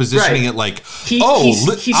way he's positioning it. Like, he's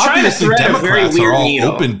obviously Democrats are all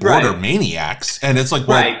needle. Open border maniacs, and it's like,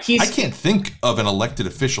 well, I can't think of an elected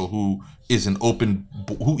official who is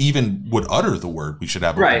who even would utter the word we should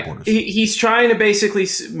have open borders. He's trying to basically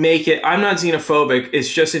make it, I'm not xenophobic, it's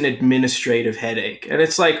just an administrative headache. And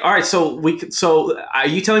it's like, all right, so are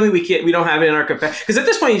you telling me we don't have it in our capacity? Because at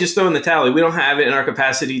this point you just throw in the tally, we don't have it in our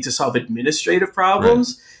capacity to solve administrative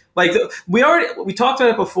problems. Right. Like we talked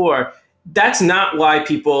about it before. That's not why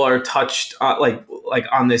people are touched like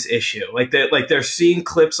on this issue. Like they're seeing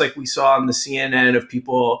clips like we saw on the CNN of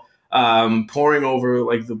people pouring over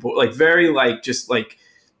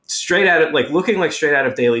straight out of looking like straight out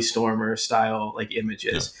of Daily Stormer style like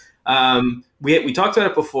images. Yeah. We talked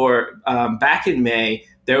about it before. Back in May,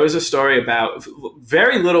 there was a story about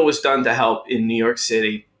very little was done to help in New York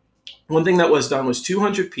City. One thing that was done was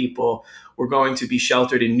 200 people were going to be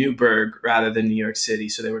sheltered in Newburgh rather than New York City.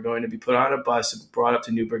 So they were going to be put on a bus and brought up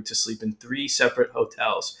to Newburgh to sleep in 3 separate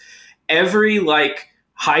hotels. Every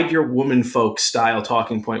hide your woman folks style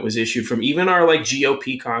talking point was issued from even our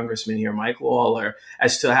GOP congressman here, Mike Lawler,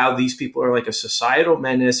 as to how these people are a societal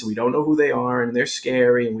menace. We don't know who they are and they're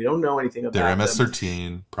scary and we don't know anything about them. They're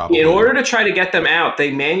MS-13, probably. In order to try to get them out,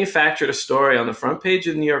 they manufactured a story on the front page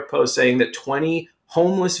of the New York Post saying that 20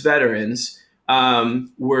 homeless veterans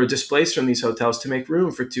were displaced from these hotels to make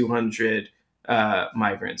room for 200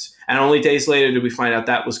 migrants. And only days later did we find out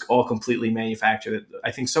that was all completely manufactured.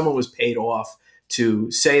 I think someone was paid off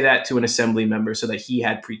to say that to an assembly member so that he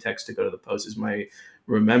had pretext to go to the Post, is my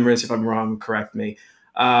remembrance. If I'm wrong, correct me.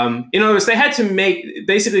 In other words, they had to make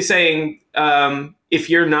basically saying, if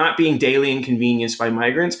you're not being daily inconvenienced by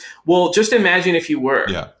migrants, well, just imagine if you were.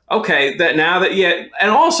 Yeah. Okay,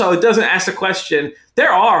 and also it doesn't ask the question,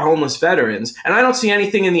 there are homeless veterans, and I don't see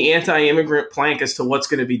anything in the anti-immigrant plank as to what's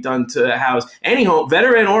going to be done to house any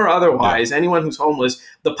veteran or otherwise, anyone who's homeless,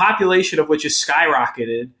 the population of which is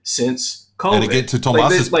skyrocketed since COVID. And again, to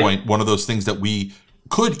Tomas's point, one of those things that we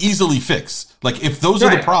could easily fix. If those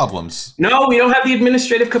are the problems. No, we don't have the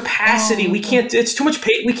administrative capacity. We can't. It's too much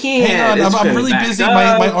pay. We can't. Hang on, I'm really busy.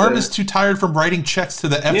 My arm is too tired from writing checks to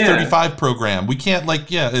the F-35 program. We can't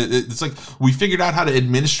it's we figured out how to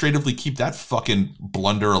administratively keep that fucking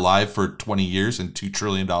blunder alive for 20 years and $2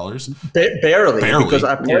 trillion. Barely. Because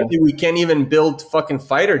apparently we can't even build fucking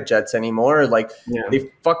fighter jets anymore. They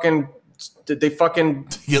fucking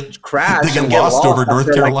crash. They get lost over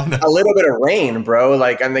North Carolina. A little bit of rain, bro.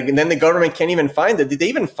 And then the government can't even find it. Did they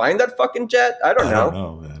even find that fucking jet? I don't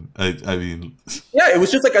know, man. I mean, yeah, it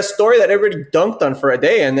was just like a story that everybody dunked on for a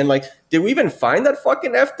day, and then like, did we even find that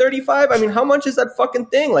fucking F-35? I mean, how much is that fucking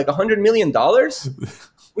thing? Like $100 million?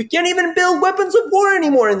 We can't even build weapons of war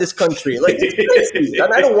anymore in this country. Like, it's crazy.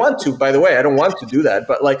 And I don't want to, by the way. I don't want to do that.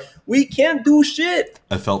 But like, we can't do shit.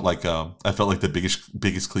 I felt like the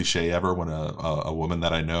biggest cliche ever when a woman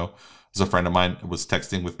that I know, was a friend of mine, was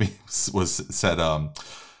texting with me, said,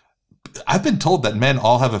 I've been told that men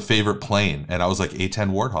all have a favorite plane, and I was like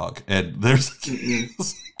A-10 Warthog, and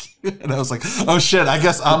and I was like, oh shit, I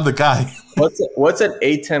guess I'm the guy. What's an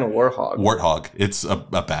A-10 Warthog? Warthog. It's a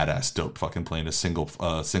badass, dope fucking plane. A single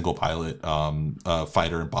pilot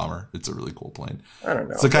fighter and bomber. It's a really cool plane. I don't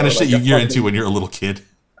know. It's the kind of shit you're into when you're a little kid.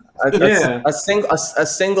 A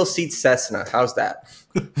single seat Cessna. How's that?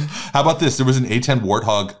 How about this? There was an A-10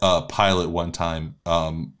 Warthog pilot one time,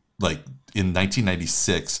 like in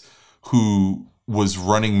 1996, who was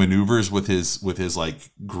running maneuvers with his like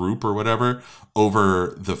group or whatever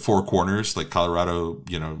over the four corners, like Colorado,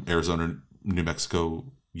 Arizona, New Mexico,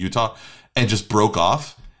 Utah, and just broke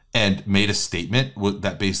off and made a statement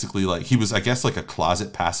that basically, like, he was, I guess, like a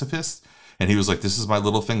closet pacifist, and he was like, this is my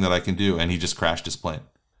little thing that I can do, and he just crashed his plane,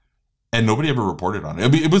 and nobody ever reported on it. I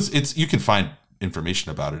mean, it's you can find information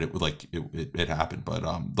about it. It happened,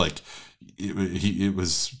 but it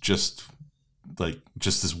was just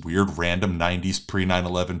this weird random 90s pre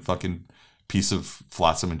 9/11 fucking piece of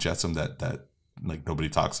flotsam and jetsam that like nobody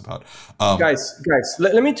talks about. Guys,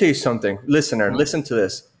 let me tell you something. Listener, listen to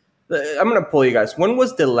this. I'm gonna pull you guys. When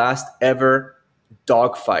was the last ever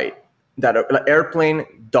dogfight, airplane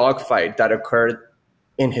dogfight that occurred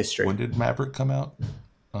in history? When did Maverick come out?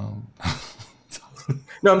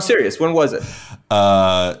 No, I'm serious. When was it?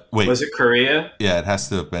 Wait, was it Korea? Yeah, it has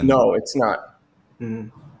to have been. No, it's not.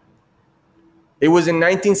 It was in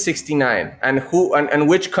 1969, and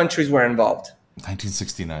which countries were involved?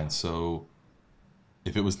 1969. So,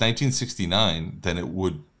 if it was 1969, then it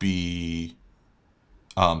would be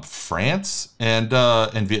France and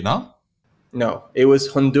Vietnam. No, it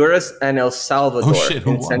was Honduras and El Salvador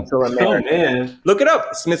in Central America. Oh man, look it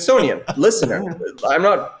up. Smithsonian. Listener, I'm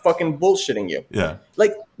not fucking bullshitting you. Yeah.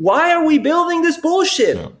 Like, why are we building this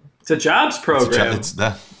bullshit? Yeah. It's a jobs program. It's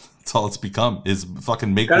that. That's all it's become, is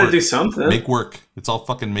fucking make Gotta work. do something. Make work. It's all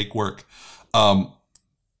fucking make work.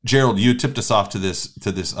 Gerald, you tipped us off to this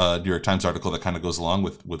New York Times article that kind of goes along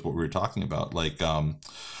with what we were talking about, like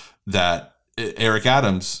that Eric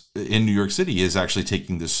Adams in New York City is actually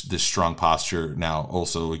taking this strong posture now,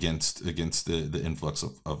 also against the influx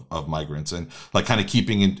of migrants, and like kind of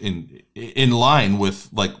keeping in line with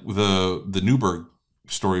like the Newberg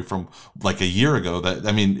story from like a year ago. That,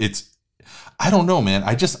 I mean, I don't know, man.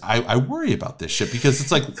 I worry about this shit, because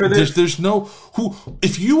it's like there's no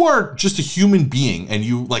if you are just a human being and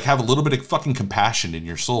you like have a little bit of fucking compassion in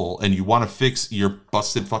your soul and you want to fix your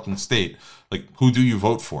busted fucking state, like, who do you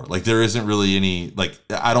vote for? Like, there isn't really any, like,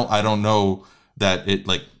 I don't know that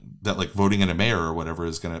voting in a mayor or whatever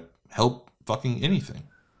is gonna help fucking anything.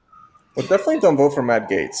 Well, definitely don't vote for Matt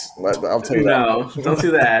Gaetz. I'll tell you that. No, don't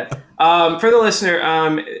do that. For the listener,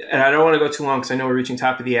 and I don't want to go too long because I know we're reaching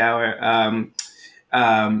top of the hour.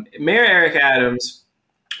 Mayor Eric Adams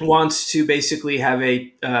wants to basically have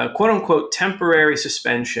a quote-unquote temporary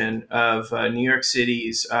suspension of New York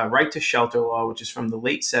City's right to shelter law, which is from the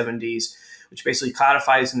late 70s, which basically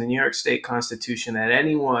codifies in the New York State Constitution that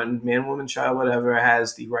anyone, man, woman, child, whatever,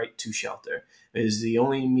 has the right to shelter. It is the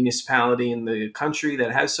only municipality in the country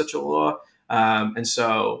that has such a law. And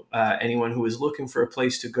so anyone who is looking for a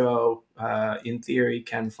place to go, in theory,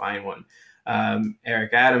 can find one.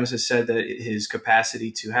 Eric Adams has said that his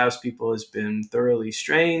capacity to house people has been thoroughly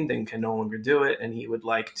strained and can no longer do it. And he would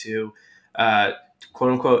like to,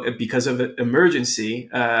 quote unquote, because of an emergency,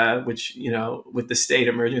 which, with the state,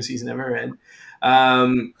 emergencies never end,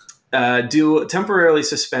 temporarily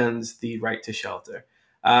suspends the right to shelter.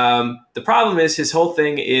 The problem is his whole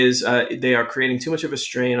thing is they are creating too much of a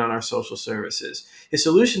strain on our social services. His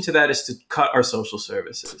solution to that is to cut our social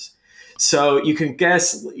services. So you can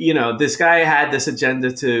guess, this guy had this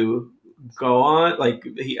agenda to go on, like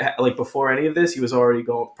before any of this, he was already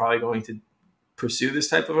probably going to pursue this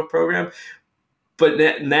type of a program.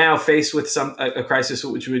 But now faced with a crisis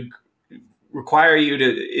which would require you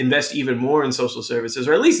to invest even more in social services,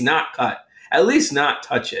 or at least not cut, at least not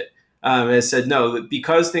touch it. Has said, no,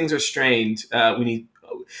 because things are strained,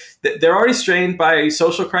 they're already strained by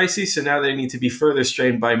social crises, so now they need to be further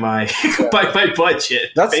strained by my budget.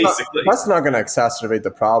 That's not going to exacerbate the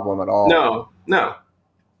problem at all. No.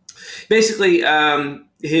 Basically,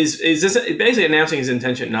 he's basically announcing his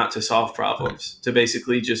intention not to solve problems, to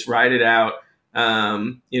basically just ride it out,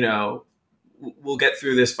 we'll get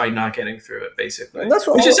through this by not getting through it, basically. And that's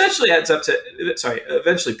what which essentially adds up to,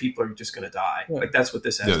 eventually people are just going to die. Yeah. Like that's what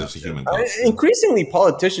this adds up that's a to. human cost. Increasingly,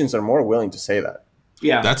 politicians are more willing to say that.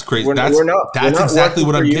 Yeah, that's crazy. We're That's not exactly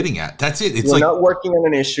what I'm you. getting at. That's it. It's we're like not working on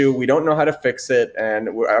an issue. We don't know how to fix it, and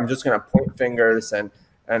I'm just going to point fingers and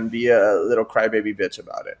be a little crybaby bitch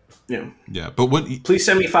about it. Yeah. But what? Please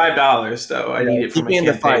send me $5 though. I need it for keep my me in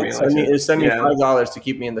the campaign fight. election. Send me $5 to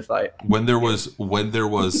keep me in the fight. When there was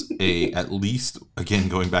a, at least, again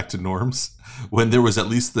going back to norms, when there was at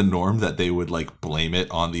least the norm that they would like blame it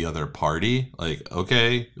on the other party, like,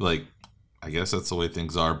 okay, like I guess that's the way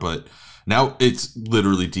things are, but now it's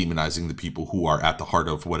literally demonizing the people who are at the heart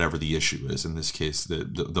of whatever the issue is. In this case,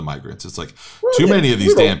 the migrants. It's like too many of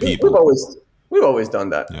these damn people. We've always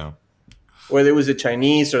done that. Yeah. Whether it was the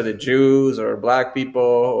Chinese or the Jews or black people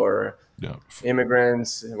or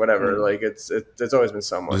immigrants, whatever. Like it's always been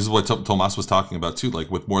someone. This is what Tomas was talking about too.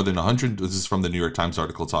 Like with more than 100. This is from the New York Times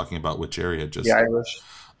article talking about which area just. The Irish.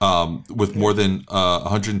 With more than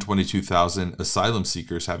 122,000 asylum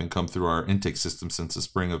seekers having come through our intake system since the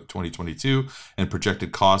spring of 2022, and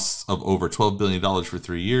projected costs of over $12 billion for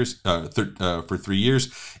 3 years. For 3 years,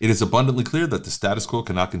 it is abundantly clear that the status quo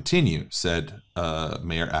cannot continue," said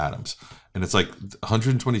Mayor Adams. And it's like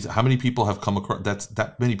 120. How many people have come across?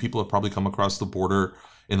 That many people have probably come across the border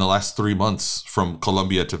in the last 3 months from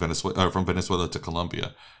Colombia to Venezuela, from Venezuela to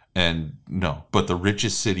Colombia. And no, but the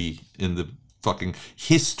richest city in the fucking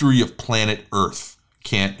history of planet Earth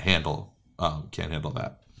can't handle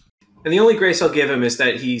that. And the only grace I'll give him is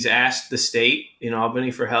that he's asked the state in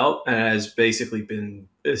Albany for help and has basically been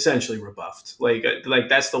essentially rebuffed. Like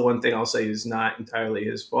that's the one thing I'll say is not entirely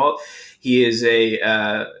his fault. He is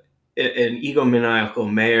an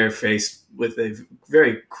egomaniacal mayor faced with a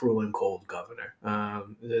very cruel and cold governor.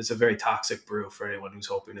 It's a very toxic brew for anyone who's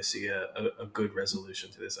hoping to see a good resolution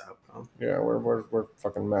to this outcome. Yeah, we're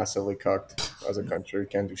fucking massively cucked as a country.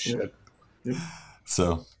 Can't do shit. Yep.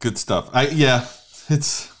 So good stuff.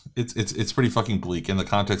 It's pretty fucking bleak in the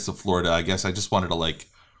context of Florida. I guess I just wanted to like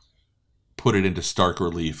put it into stark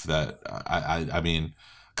relief that I mean,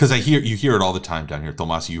 because you hear it all the time down here.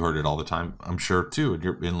 Tomas, you heard it all the time, I'm sure too. And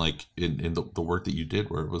you're in the work that you did,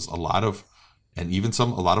 where it was a lot of, and even a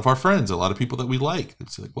lot of our friends, a lot of people that we like.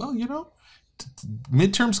 It's like, well,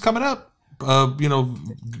 midterms coming up.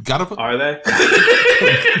 Gotta. Are they?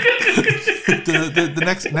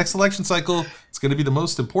 the next election cycle, it's going to be the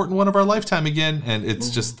most important one of our lifetime again, and it's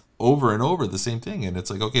just over and over the same thing. And it's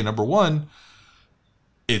like, okay, number one,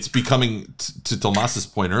 it's becoming, to Tomas's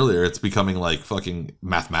point earlier, it's becoming like fucking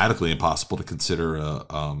mathematically impossible to consider a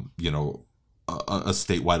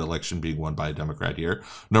statewide election being won by a Democrat here.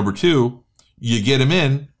 Number two, you get him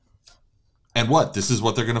in, and what? This is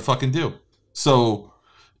what they're going to fucking do. So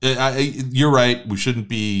you're right. We shouldn't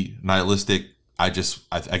be nihilistic. I guess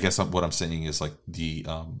what I'm saying is like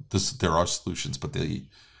there are solutions, but they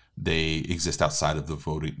exist outside of the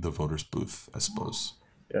voters' booth, I suppose.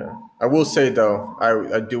 Yeah, I will say though,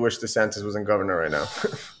 I do wish DeSantis wasn't governor right now.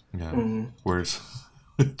 Yeah, where's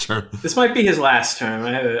this might be his last term.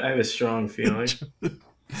 I have a strong feeling.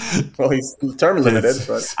 Well, he's term limited,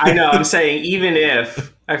 but I know. I'm saying even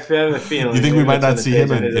if I have a feeling, you think we might not see him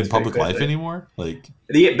in public life anymore? Like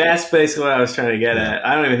that's basically what I was trying to get at.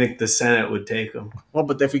 I don't even think the Senate would take him. Well,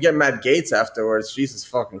 but if we get Matt Gaetz afterwards, Jesus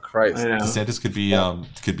fucking Christ! I know. DeSantis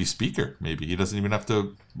could be speaker. Maybe he doesn't even have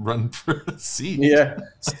to run for a seat. Yeah,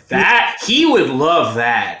 that he would love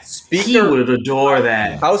that. He would adore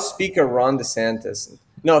that. House Speaker Ron DeSantis.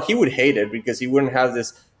 No, he would hate it because he wouldn't have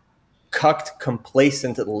this cucked,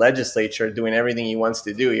 complacent legislature doing everything he wants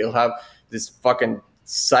to do. He'll have this fucking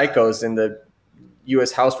psychos in the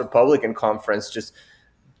U.S. House Republican Conference just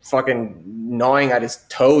fucking gnawing at his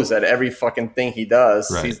toes at every fucking thing he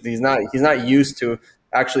does. Right. He's not used to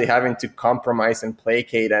actually having to compromise and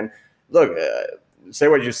placate. And look, say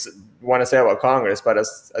what you want to say about Congress, but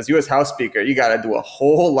as U.S. House Speaker, you got to do a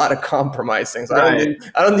whole lot of compromising. So right.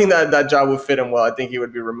 I don't think that job would fit him well. I think he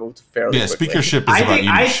would be removed fairly quickly. Speakership is about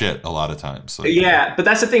eating shit a lot of times. So, yeah, but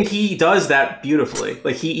that's the thing. He does that beautifully.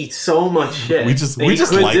 Like he eats so much shit. We just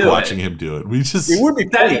like watching him do it. It would be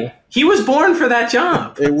funny. He was born for that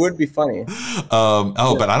job. It would be funny. But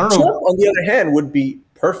I don't know. Trump, on the other hand, would be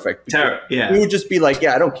perfect. Yeah, he would just be like,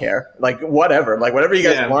 yeah, I don't care. Like whatever you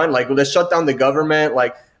guys want. Like let's shut down the government.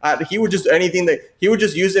 Like. He would just he would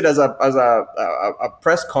just use it as a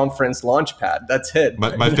press conference launch pad. That's it.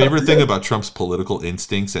 My favorite thing about Trump's political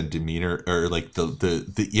instincts and demeanor are like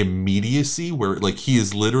the immediacy where like he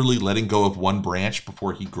is literally letting go of one branch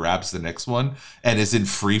before he grabs the next one and is in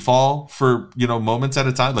free fall for moments at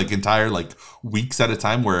a time, like entire like weeks at a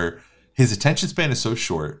time, where his attention span is so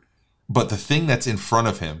short but the thing that's in front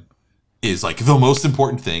of him is like the most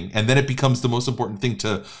important thing, and then it becomes the most important thing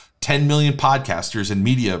to 10 million podcasters and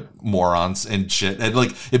media morons and shit, and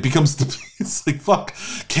like it becomes it's like, fuck,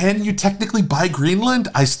 can you technically buy Greenland?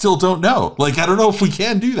 I still don't know. Like, I don't know if we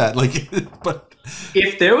can do that. Like, but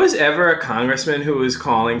if there was ever a congressman who was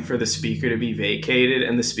calling for the speaker to be vacated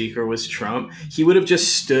and the speaker was Trump, he would have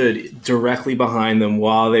just stood directly behind them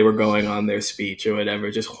while they were going on their speech or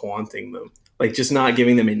whatever, just haunting them, like just not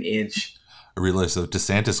giving them an inch. I realized that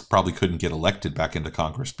DeSantis probably couldn't get elected back into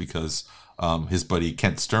Congress because his buddy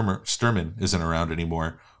Kent Sturman isn't around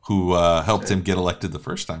anymore, who helped him get elected the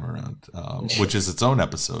first time around, which is its own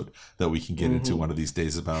episode that we can get into one of these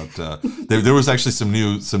days. About there was actually some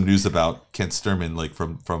news about Kent Sturman, like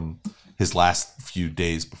from his last few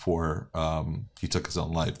days before he took his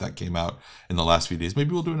own life, that came out in the last few days.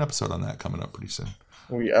 Maybe we'll do an episode on that coming up pretty soon.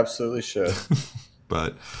 We absolutely should.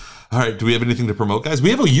 But all right, do we have anything to promote, guys?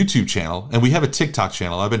 We have a YouTube channel and we have a TikTok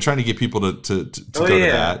channel. I've been trying to get people to go to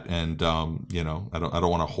that, and you know, I don't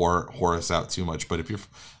want to whore us out too much, but if you're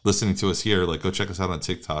listening to us here, like, go check us out on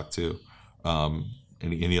TikTok too.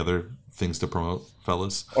 Any other things to promote,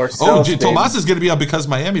 fellas? Or Tomas is going to be on Because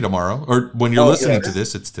Miami tomorrow, or when you're listening to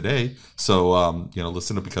this, it's today. So you know,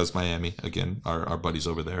 listen to Because Miami again. Our buddies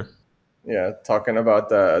over there. Yeah, talking about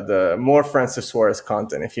the more Frances Suarez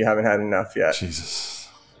content if you haven't had enough yet. Jesus.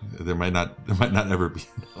 There might not ever be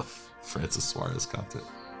enough Frances Suarez content.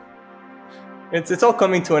 It's all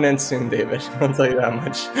coming to an end soon, David. I'll tell you that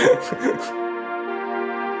much.